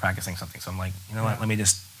I'm like practicing something. So I'm like, you know what? Let me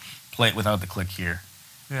just play it without the click here.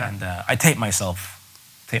 Yeah. And I tape myself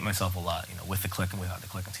a lot, you know, with the click and without the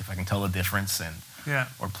click, and see if I can tell the difference, and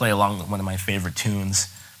or play along with one of my favorite tunes.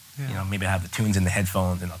 Yeah. You know, maybe I have the tunes in the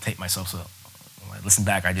headphones, and I'll tape myself so when I listen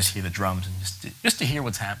back, I just hear the drums and just to hear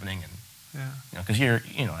what's happening. And you know, because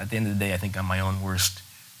you know, at the end of the day, I think I'm my own worst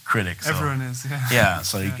critic. So, everyone is,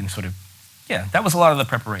 so you can sort of, that was a lot of the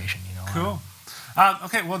preparation, you know. Cool.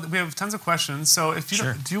 Okay, well, we have tons of questions. So if you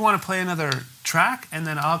do you want to play another track, and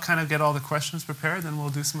then I'll kind of get all the questions prepared, then we'll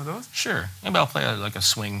do some of those? Sure. Maybe I'll play like a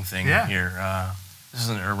swing thing here. This is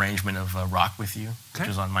an arrangement of Rock With You, which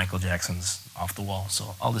is on Michael Jackson's Off the Wall.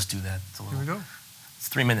 So I'll just do that. It's a little, here we go. It's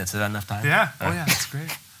 3 minutes. Is that enough time? Yeah. Oh, yeah, that's great.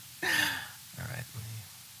 All right, let me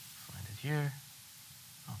find it here.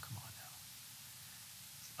 Oh, come on now.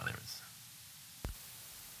 Oh, there it is.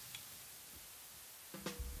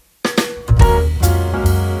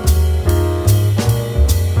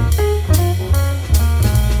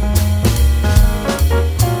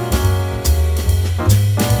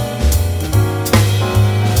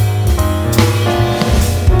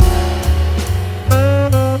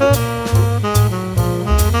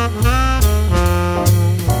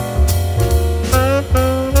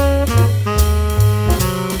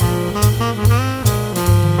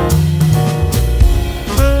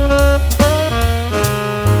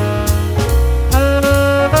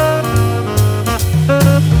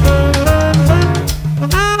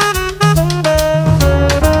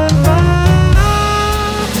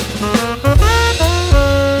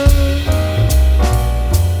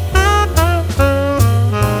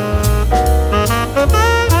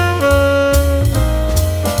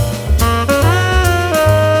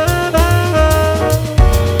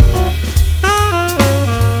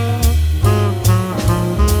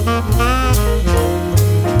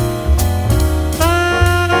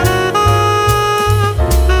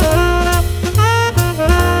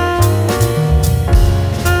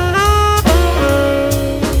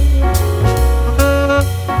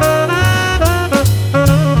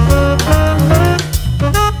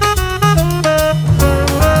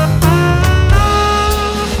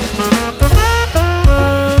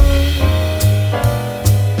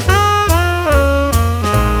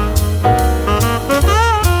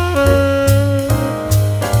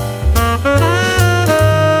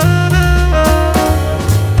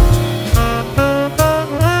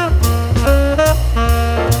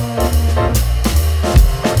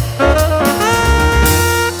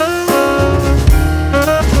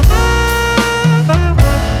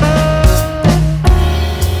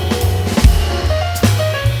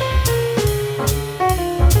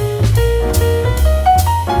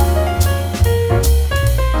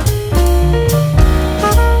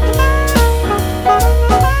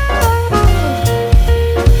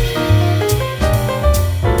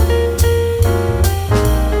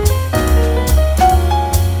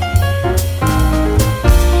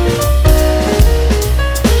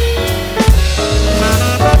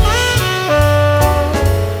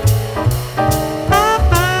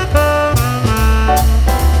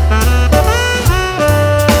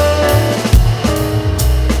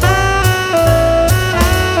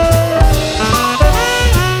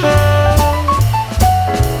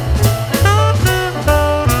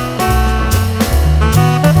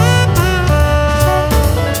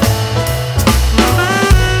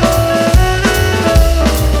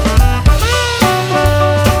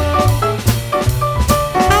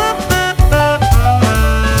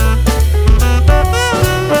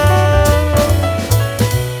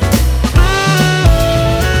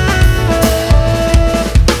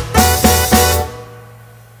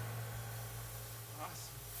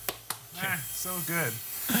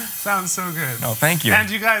 Sounds so good. Oh, thank you. And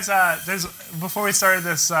you guys, before we started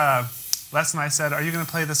this lesson, I said, "Are you going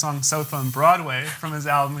to play the song South on Broadway from his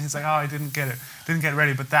album?" He's like, "Oh, I didn't get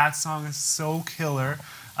ready." But that song is so killer,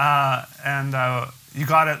 and you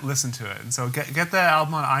got to listen to it. And so get the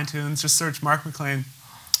album on iTunes. Just search Mark McLean,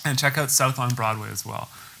 and check out South on Broadway as well.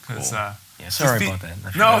 Because cool. Yeah, sorry about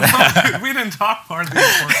that. No, we didn't talk hardly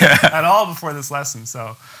at all before this lesson.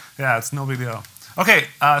 So yeah, it's no big deal. Okay,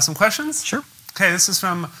 some questions? Sure. Okay, this is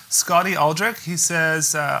from Scotty Aldrich. He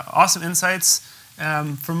says, awesome insights.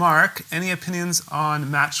 For Mark, any opinions on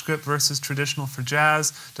match grip versus traditional for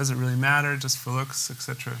jazz? Does it really matter, just for looks,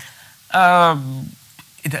 etc.?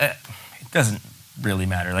 It doesn't really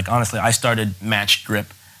matter. Like, honestly, I started matched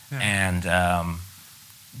grip, and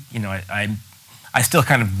you know, I still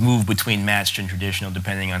kind of move between matched and traditional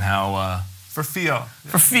depending on how. For feel.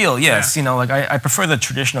 For feel, yes. Yeah. You know, like I prefer the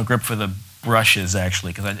traditional grip for the brushes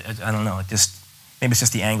actually, because I don't know, it just maybe it's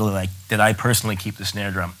just the angle that I personally keep the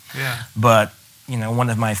snare drum. Yeah. But you know, one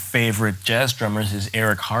of my favorite jazz drummers is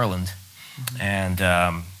Eric Harland, and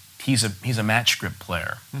he's a match grip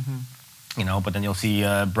player. You know, but then you'll see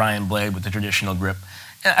Brian Blade with the traditional grip.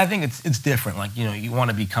 And I think it's different. Like, you know, you want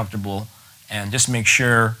to be comfortable and just make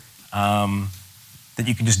sure that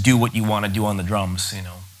you can just do what you want to do on the drums. You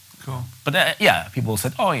know. Cool. But yeah, people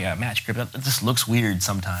said, "Oh yeah, match grip. That just looks weird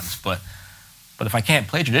sometimes." But if I can't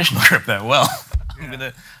play traditional grip that well,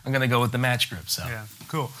 I'm gonna go with the match grip. So yeah,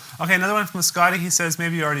 cool. Okay, another one from Scotty. He says,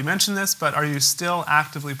 maybe you already mentioned this, but are you still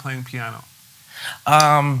actively playing piano?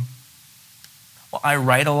 Well, I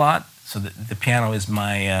write a lot, so the piano is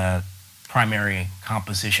my primary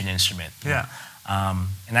composition instrument. Yeah.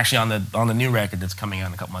 And actually, on the new record that's coming out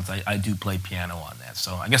in a couple months, I do play piano on that.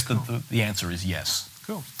 So I guess the answer is yes.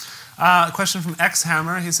 Cool. A question from X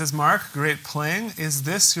Hammer. He says, Mark, great playing. Is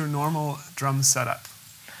this your normal drum setup?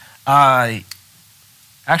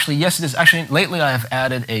 Actually, yes, it is. Actually, lately I have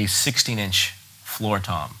added a 16-inch floor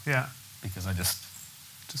tom. Yeah. Because I just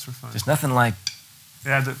for fun. There's nothing like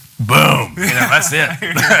boom. You know, that's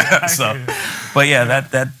it. So, but yeah,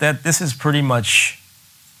 that this is pretty much.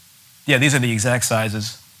 Yeah, these are the exact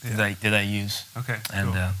sizes that I use. Okay.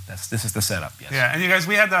 And cool. this is the setup. Yes. Yeah, and you guys,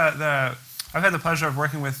 we had I've had the pleasure of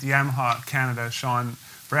working with Yamaha Canada, Sean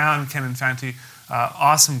Brown, Ken Infanti,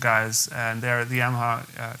 awesome guys, and they're the Yamaha.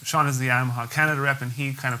 Sean is the Yamaha Canada rep, and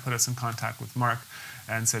he kind of put us in contact with Mark,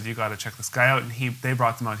 and said you got to check this guy out, and they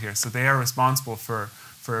brought them out here, so they are responsible for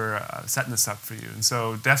setting this up for you, and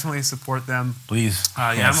so definitely support them. Please.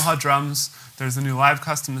 Yes. Yamaha drums. There's the new live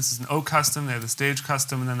custom. This is an oak custom. They have the stage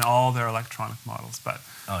custom, and then all their electronic models. But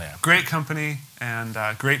great company and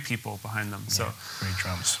great people behind them. So great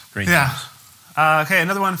drums. Great drums. Okay,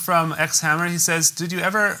 another one from X Hammer. He says, "Did you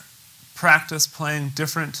ever practice playing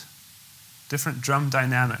different drum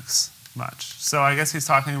dynamics much?" So I guess he's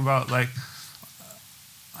talking about like,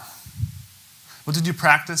 well, did you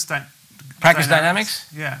practice dynamics?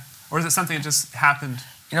 Yeah, or is it something that just happened?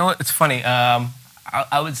 You know what? It's funny.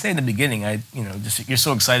 I would say in the beginning, you're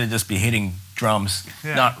so excited to just be hitting drums.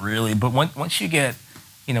 Yeah. Not really, but once you get,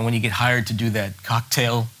 when you get hired to do that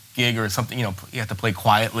cocktail gig or something, you have to play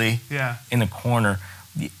quietly in a corner.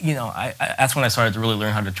 That's when I started to really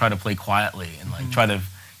learn how to try to play quietly and try to,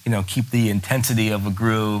 keep the intensity of a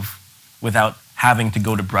groove without having to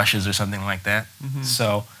go to brushes or something like that.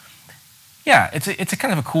 So, yeah, it's a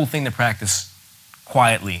kind of a cool thing to practice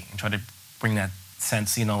quietly and try to bring that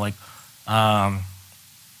sense,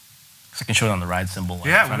 I can show it on the ride cymbal.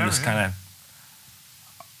 Whatever. I'm just kind of.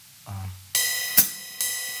 I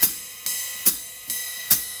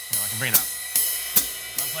can bring it up.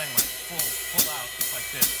 I'm playing like full out, just like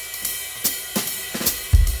this.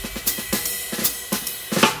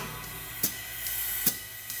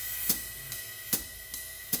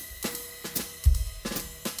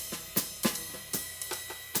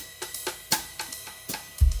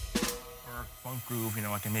 Or funk groove,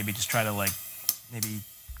 I can maybe just try to maybe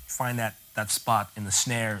find that spot in the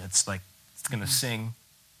snare that's it's gonna sing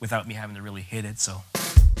without me having to really hit it. So. I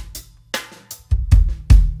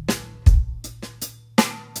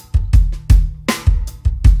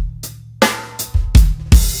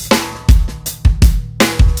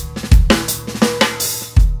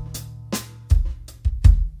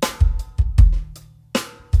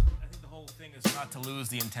think the whole thing is not to lose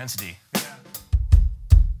the intensity.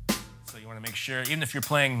 So you want to make sure, even if you're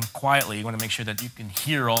playing quietly, you want to make sure that you can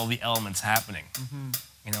hear all the elements happening.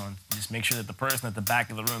 And just make sure that the person at the back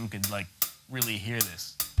of the room could really hear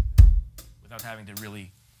this without having to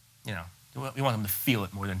really, we want them to feel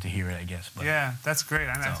it more than to hear it, I guess. But, yeah, that's great.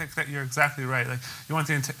 And I think that you're exactly right. You want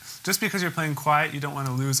just because you're playing quiet, you don't want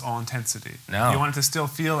to lose all intensity. No. You want it to still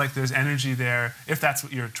feel like there's energy there, if that's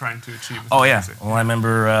what you're trying to achieve with the music. Well, I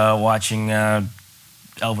remember watching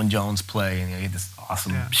Elvin Jones play, and he had this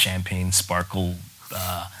awesome champagne sparkle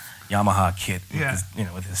Yamaha kit with his,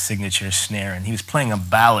 with his signature snare, and he was playing a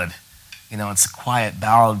ballad. It's a quiet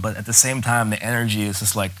ballad, but at the same time, the energy is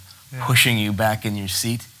just like pushing you back in your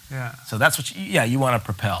seat. Yeah. So that's what you want to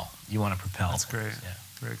propel. You want to propel. That's great. Yeah.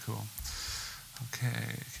 Very cool.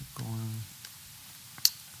 Okay, keep going.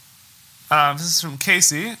 This is from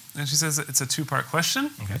Casey, and she says it's a two-part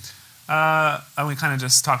question. Okay. And we kind of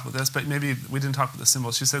just talked about this, but maybe we didn't talk about the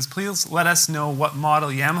cymbals. She says, please let us know what model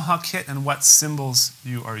Yamaha kit and what cymbals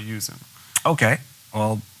you are using. Okay.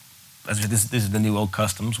 Well, this is the new old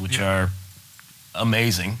customs, which are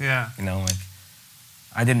amazing. Yeah.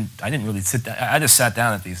 I didn't really sit down. I just sat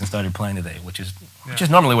down at these and started playing today, which is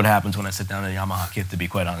normally what happens when I sit down at a Yamaha kit, to be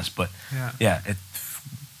quite honest. But it's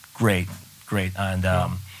great. And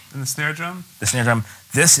and the snare drum? The snare drum.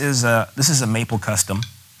 This is a maple custom.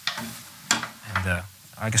 And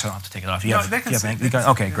I guess I don't have to take it off.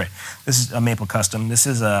 Okay, great. This is a maple custom. This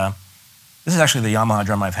is actually the Yamaha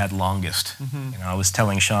drum I've had longest. I was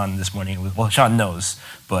telling Sean this morning. Sean knows,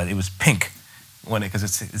 but it was pink because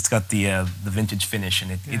it's got the vintage finish,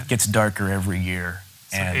 and it gets darker every year.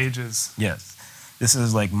 So it ages. Yes, this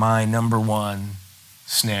is like my #1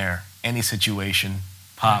 snare. Any situation,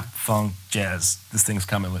 pop, funk, jazz. This thing's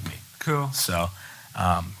coming with me. Cool. So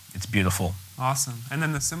it's beautiful. Awesome. And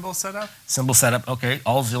then the cymbal setup? Cymbal setup, okay.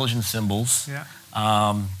 All Zildjian cymbals. Yeah.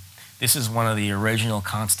 This is one of the original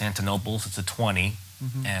Constantinoples. It's a 20,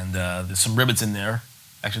 and there's some rivets in there.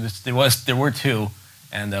 Actually, there were two,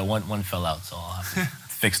 and one fell out, so I'll have to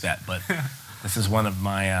fix that. But this is one of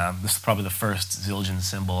my. This is probably the first Zildjian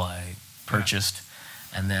cymbal I purchased,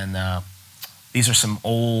 and then these are some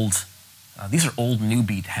old. These are old New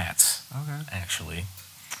Beat hats, actually,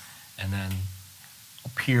 and then.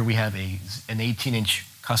 Up here we have an 18-inch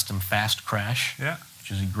custom Fast Crash, which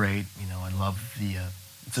is great. I love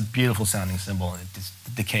it's a beautiful sounding cymbal, and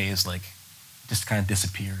the decay is just kind of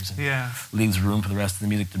disappears and leaves room for the rest of the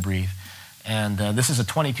music to breathe. And this is a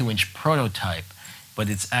 22-inch prototype, but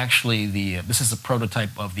it's actually this is a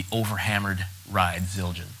prototype of the overhammered ride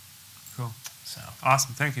Zildjian. Cool. So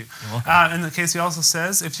awesome, thank you. You're welcome. And then Casey also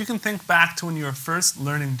says, if you can think back to when you were first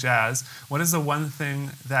learning jazz, what is the one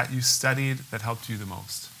thing that you studied that helped you the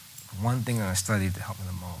most? One thing that I studied that helped me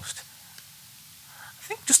the most, I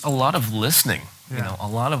think just a lot of listening. A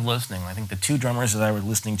lot of listening. I think the two drummers that I was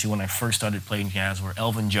listening to when I first started playing jazz were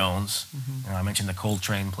Elvin Jones. I mentioned the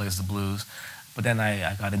Coltrane plays the blues, but then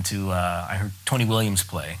I got into I heard Tony Williams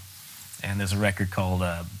play, and there's a record called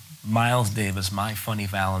Miles Davis, My Funny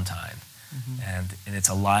Valentine. And it's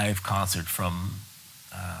a live concert from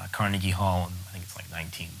Carnegie Hall in, I think it's like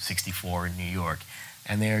 1964 in New York,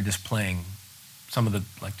 and they're just playing some of the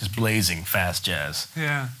just blazing fast jazz.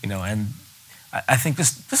 Yeah. And I think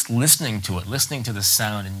just listening to it, listening to the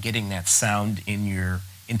sound, and getting that sound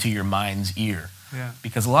into your mind's ear. Yeah.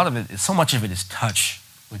 Because a lot of it, so much of it is touch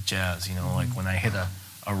with jazz. Like when I hit a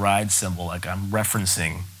ride cymbal,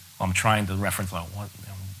 I'm trying to reference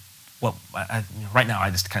right now I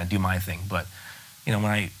just kind of do my thing, but when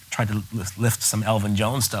I tried to lift some Elvin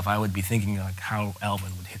Jones stuff, I would be thinking how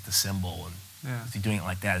Elvin would hit the cymbal, and is he doing it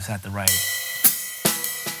like that? Is that the right?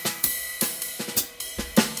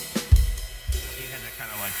 He had that kind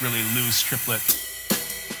of really loose triplet.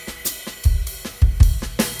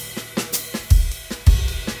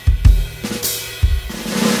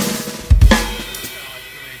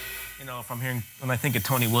 If I'm hearing, when I think of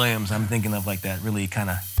Tony Williams, I'm thinking of that really kind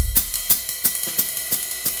of.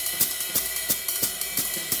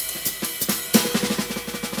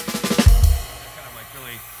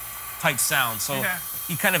 Tight sound, so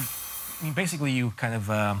you kind of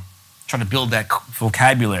try to build that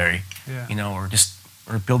vocabulary,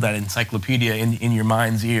 or build that encyclopedia in your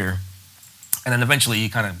mind's ear, and then eventually you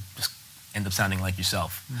kind of just end up sounding like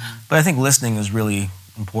yourself. But I think listening is really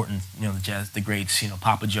important. The greats,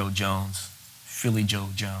 Papa Joe Jones, Philly Joe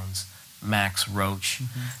Jones, Max Roach.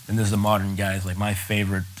 Then there's the modern guys. My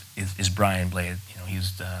favorite is Brian Blade.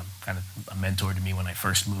 He's kind of a mentor to me when I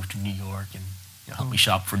first moved to New York, and helped me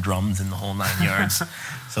shop for drums in the whole 9 yards.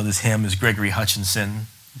 So there's him, there's Gregory Hutchinson,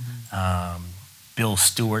 Bill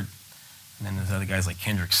Stewart, and then there's other guys like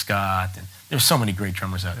Kendrick Scott, and there's so many great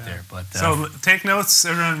drummers out there. But so take notes,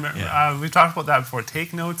 everyone. We've talked about that before.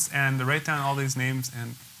 Take notes and write down all these names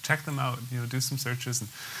and check them out. Do some searches, and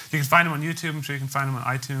you can find them on YouTube. I'm sure you can find them on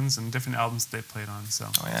iTunes and different albums they played on. So.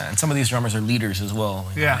 Oh yeah, and some of these drummers are leaders as well.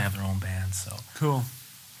 They have their own bands. So cool.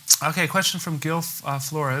 Okay, question from Gil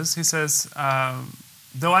Flores. He says,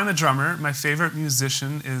 though I'm a drummer, my favorite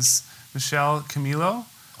musician is Michel Camilo.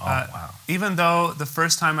 Oh, wow. Even though the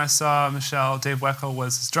first time I saw Michel, Dave Weckl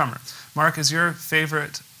was his drummer. Mark, is your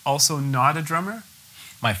favorite also not a drummer?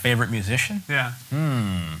 My favorite musician? Yeah.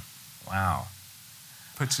 Wow.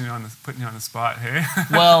 Putting you on the spot, hey?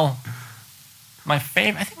 Well, I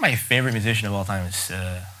think my favorite musician of all time is,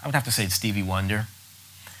 I would have to say Stevie Wonder.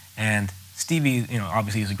 And Stevie,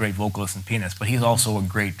 obviously he's a great vocalist and pianist, but he's also a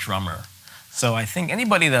great drummer. So I think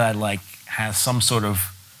anybody that I like has some sort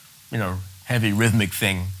of, heavy rhythmic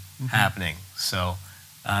thing happening. So,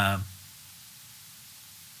 yeah,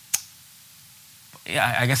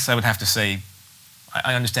 I guess I would have to say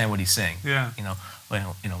I understand what he's saying. Yeah.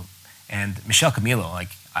 And Michel Camilo,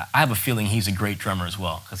 I have a feeling he's a great drummer as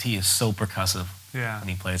well because he is so percussive when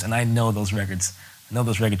he plays. And I know those records. I know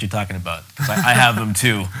those records you're talking about because I have them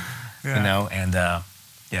too. And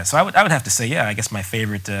yeah. So I would have to say, yeah, I guess my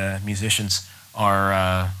favorite musicians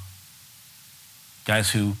are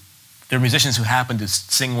guys they're musicians who happen to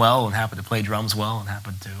sing well and happen to play drums well and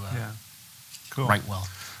happen to write well.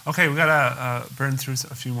 Okay, we gotta burn through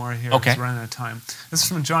a few more here. Okay. We're running out of time. This is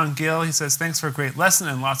from John Gill. He says, "Thanks for a great lesson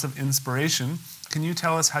and lots of inspiration. Can you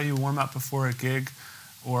tell us how you warm up before a gig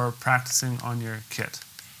or practicing on your kit?"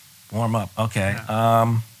 Warm up. Okay.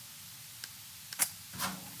 Yeah.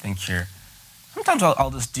 Think here. Sometimes I'll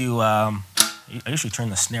just do. I usually turn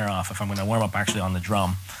the snare off if I'm going to warm up actually on the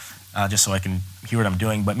drum, just so I can hear what I'm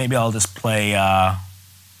doing. But maybe I'll just play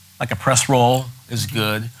like a press roll is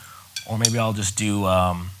good. Or maybe I'll just do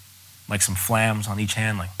like some flams on each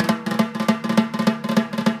hand, like.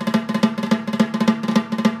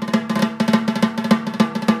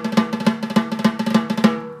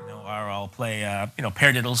 Or I'll play,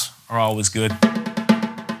 paradiddles are always good.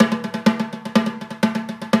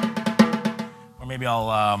 Or maybe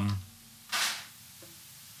I'll.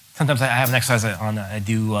 Sometimes I have an exercise I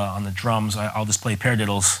do on the drums. I'll just play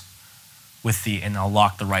paradiddles and I'll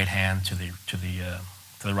lock the right hand to the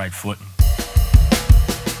right foot.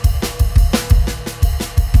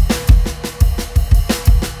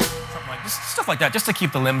 Stuff like that, just to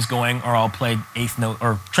keep the limbs going, or I'll play eighth note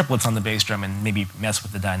or triplets on the bass drum and maybe mess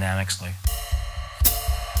with the dynamics. Little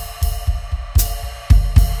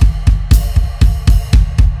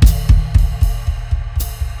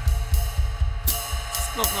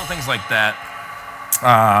things like that.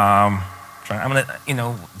 I'm gonna,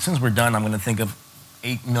 as soon as we're done, I'm gonna think of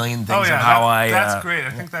 8 million things of how that's great.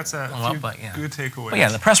 I think that's a good takeaway. But yeah,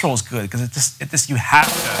 the press roll is good because you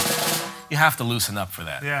have to loosen up for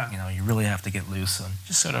that. Yeah. You really have to get loose and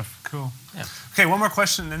just sort of. Cool. Yeah. Okay, one more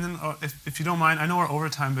question, and then if you don't mind, I know we're over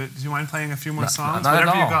time, but do you mind playing a few more songs? Not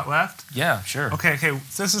Whatever at all. you got left? Yeah, sure. Okay. So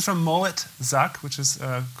this is from Mullet Zuck, which is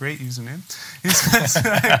a great username. He says,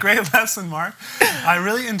 "Great lesson, Mark. I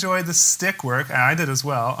really enjoyed the stick work, and I did as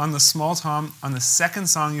well, on the small tom on the second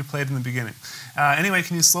song you played in the beginning. Anyway,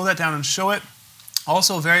 can you slow that down and show it?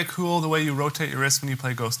 Also, very cool the way you rotate your wrist when you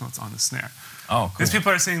play ghost notes on the snare." Oh, cool. Because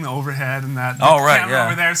people are seeing the overhead and that camera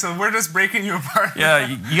over there, so we're just breaking you apart. Yeah,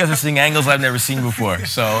 you guys are seeing angles I've never seen before,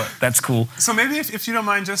 so that's cool. So maybe if you don't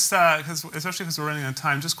mind, just especially because we're running out of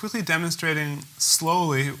time, just quickly demonstrating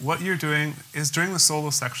slowly what you're doing is during the solo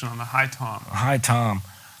section on the high tom. High tom.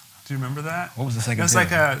 Do you remember that? What was the second? It was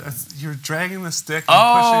like you're dragging the stick and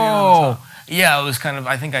pushing it on the top. Yeah, it was kind of.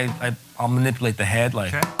 I think I'll manipulate the head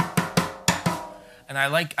like. Okay. And I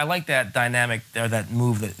like that dynamic there, that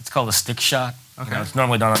move that it's called a stick shot. Okay. It's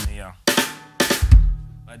normally done on the.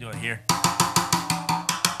 I do it here.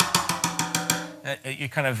 You're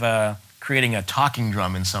kind of creating a talking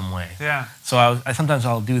drum in some way. Yeah. So sometimes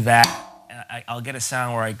I'll do that. I'll get a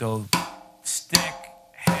sound where I go stick,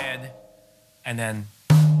 head, and then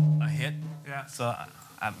a hit. Yeah. So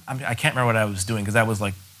I can't remember what I was doing because that was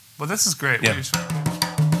like. Well, this is great. Yeah.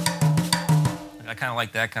 I kind of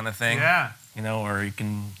like that kind of thing. Yeah. Or you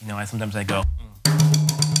can, sometimes I go,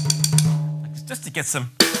 just to get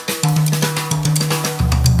some,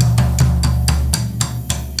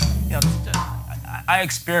 I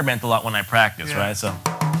experiment a lot when I practice, right? So,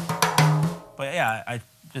 but yeah, I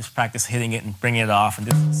just practice hitting it and bringing it off and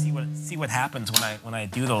just see what happens when I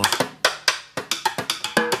do those.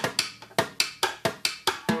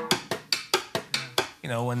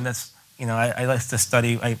 When that's, I like to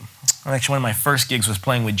study. Actually, one of my first gigs was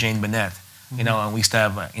playing with Jane Bennett. And we used to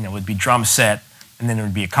have, it would be drum set, and then there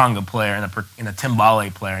would be a conga player and a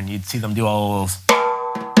timbale player, and you'd see them do all those.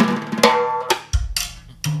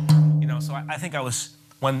 So I think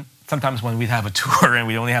sometimes when we'd have a tour and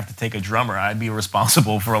we'd only have to take a drummer, I'd be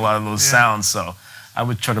responsible for a lot of those sounds. So I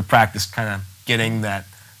would try to practice kind of getting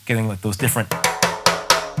like those different.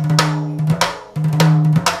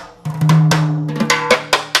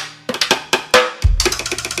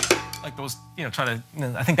 Like those, try to.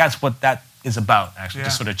 I think that's what that is about, actually,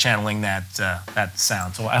 just sort of channeling that that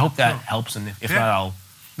sound. So I hope that helps, and if not,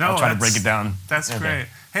 I'll try to break it down. That's great.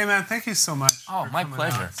 Hey, man, thank you so much. Oh, my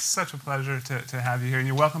pleasure. It's such a pleasure to have you here, and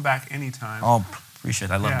you're welcome back anytime. Oh, appreciate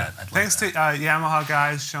it. I love that. Thanks to Yamaha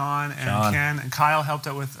guys, Sean and Ken, and Kyle helped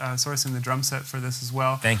out with sourcing the drum set for this as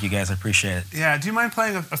well. Thank you, guys. I appreciate it. Yeah, do you mind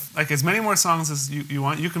playing like as many more songs as you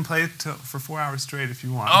want? You can play for 4 hours straight if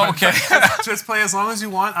you want. Oh, okay. Just play as long as you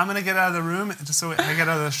want. I'm going to get out of the room just so I get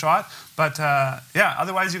out of the shot. But yeah,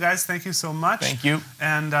 otherwise, you guys, thank you so much. Thank you.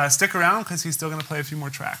 And stick around because he's still going to play a few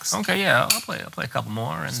more tracks. Okay, yeah, I'll play a couple more.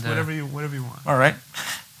 And whatever you want. All right.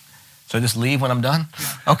 So just leave when I'm done?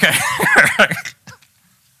 Yeah. Okay.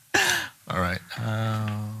 All right.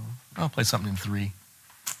 I'll play something in 3.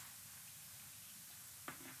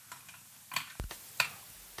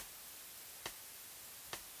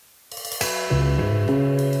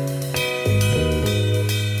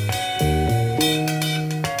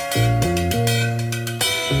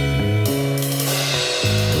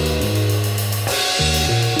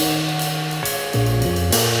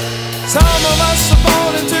 Some of us are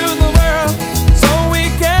born into the world so we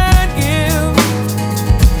can give,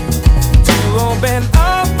 to open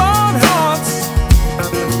up our hearts,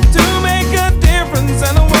 to make a difference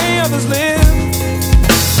in the way others live.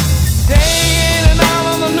 Day in and out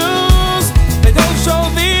on the news, they don't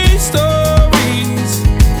show these stories.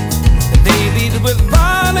 They lead with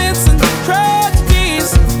violence and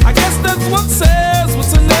tragedies. I guess that's what sells with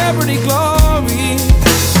celebrity glory.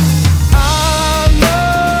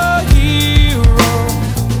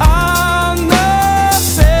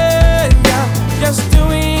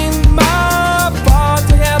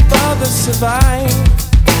 Survive.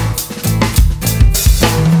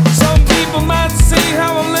 Some people might see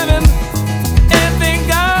how I'm living and think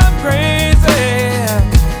I'm crazy.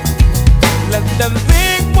 Let them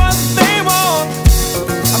think what they want.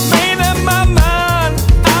 I made up my mind,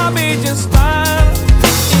 I'll be just fine.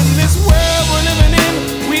 In this world we're living in,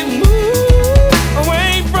 we move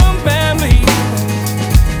away from family.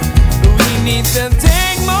 We need to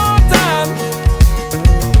take more time to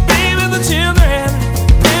be with the children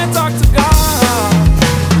and talk to God.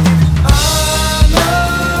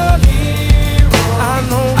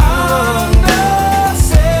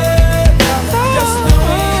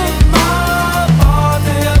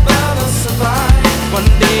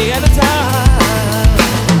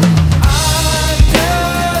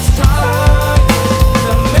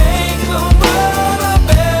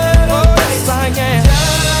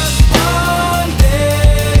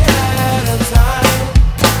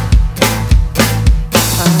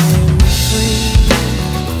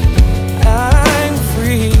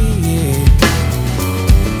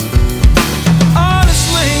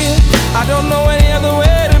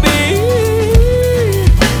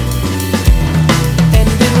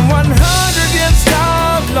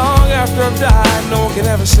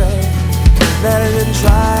 Never say that I didn't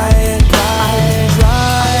try.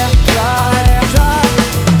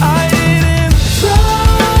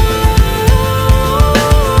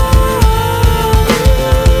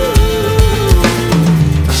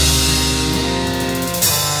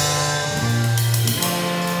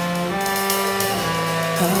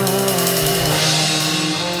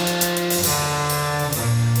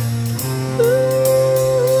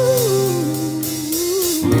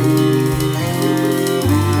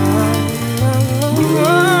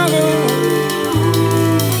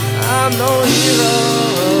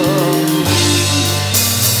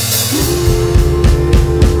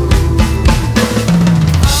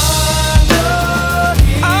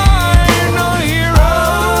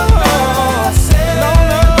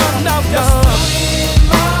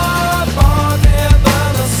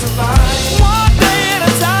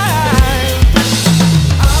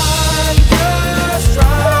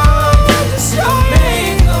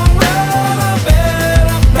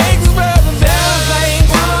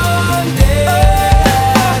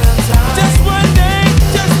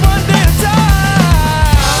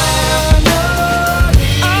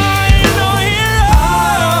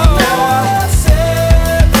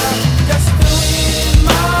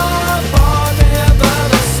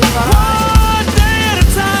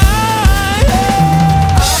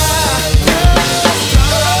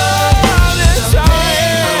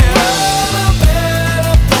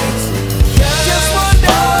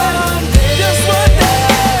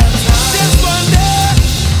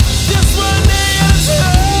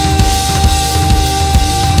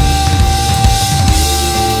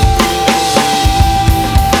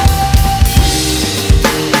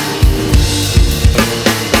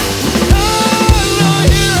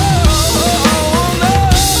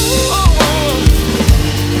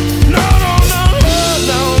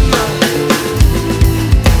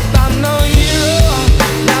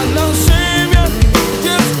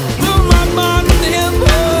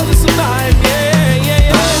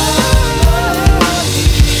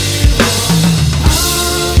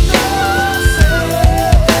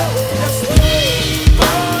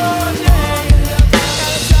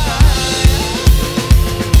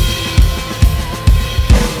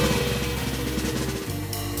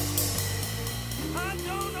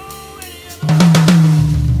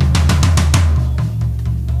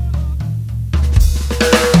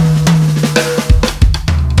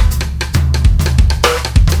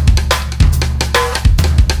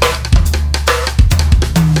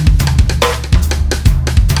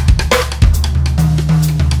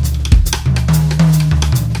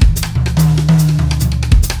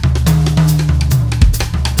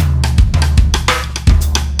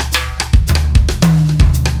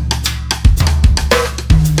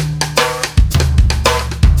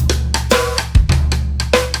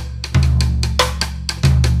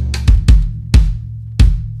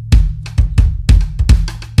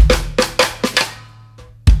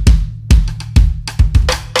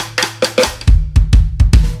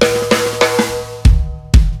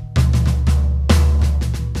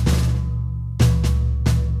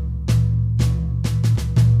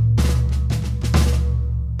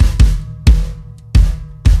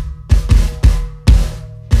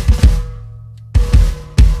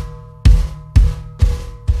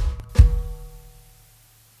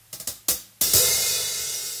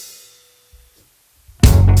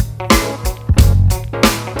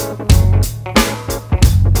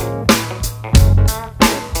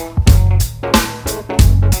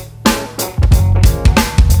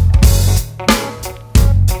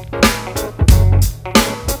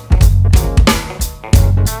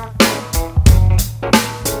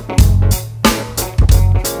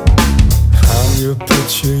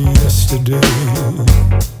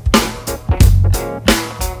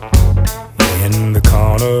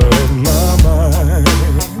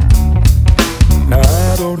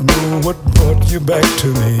 back to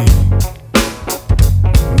me.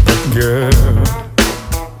 But girl,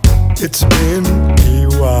 it's been a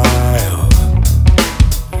while.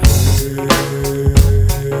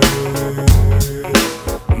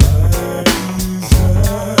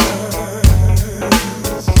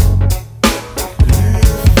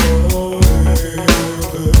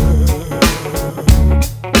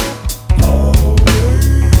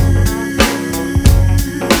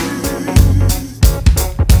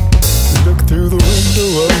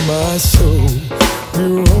 My soul, we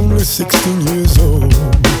were only 16 years old.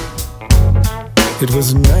 It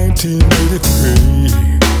was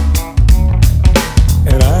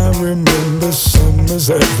 1983, and I remember summers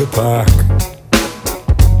at the park.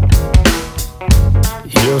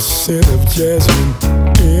 Your scent of jasmine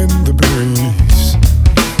in the breeze.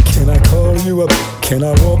 Can I call you up? Can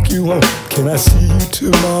I walk you home? Can I see you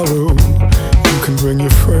tomorrow? You can bring your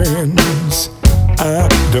friends, I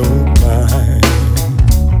don't mind.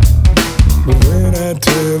 But when I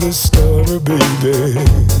tell the story, baby,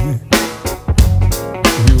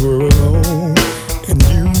 we were alone and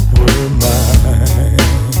you were mine.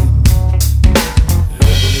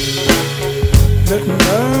 Let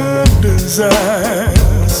my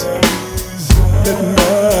desires, let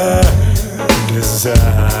my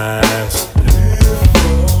desires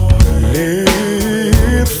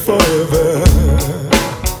live forever.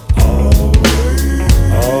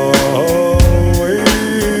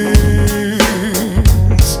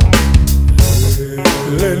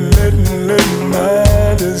 Let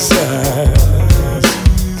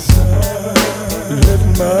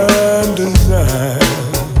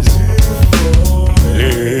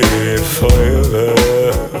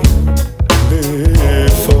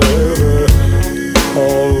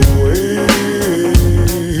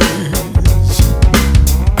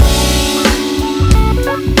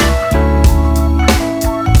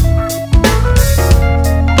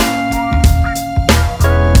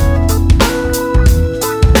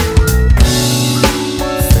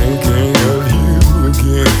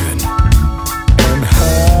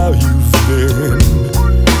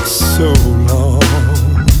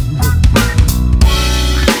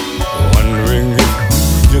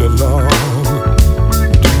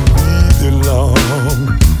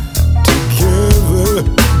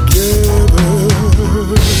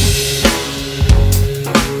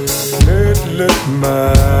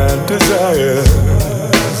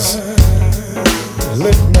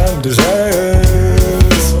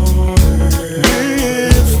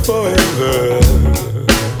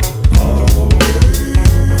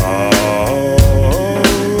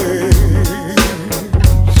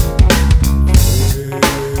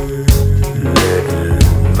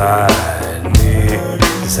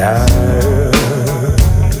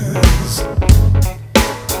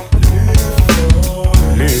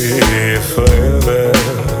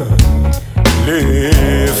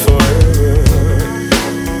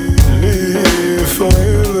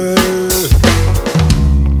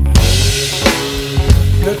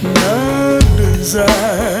my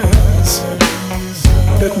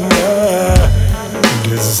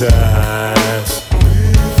desires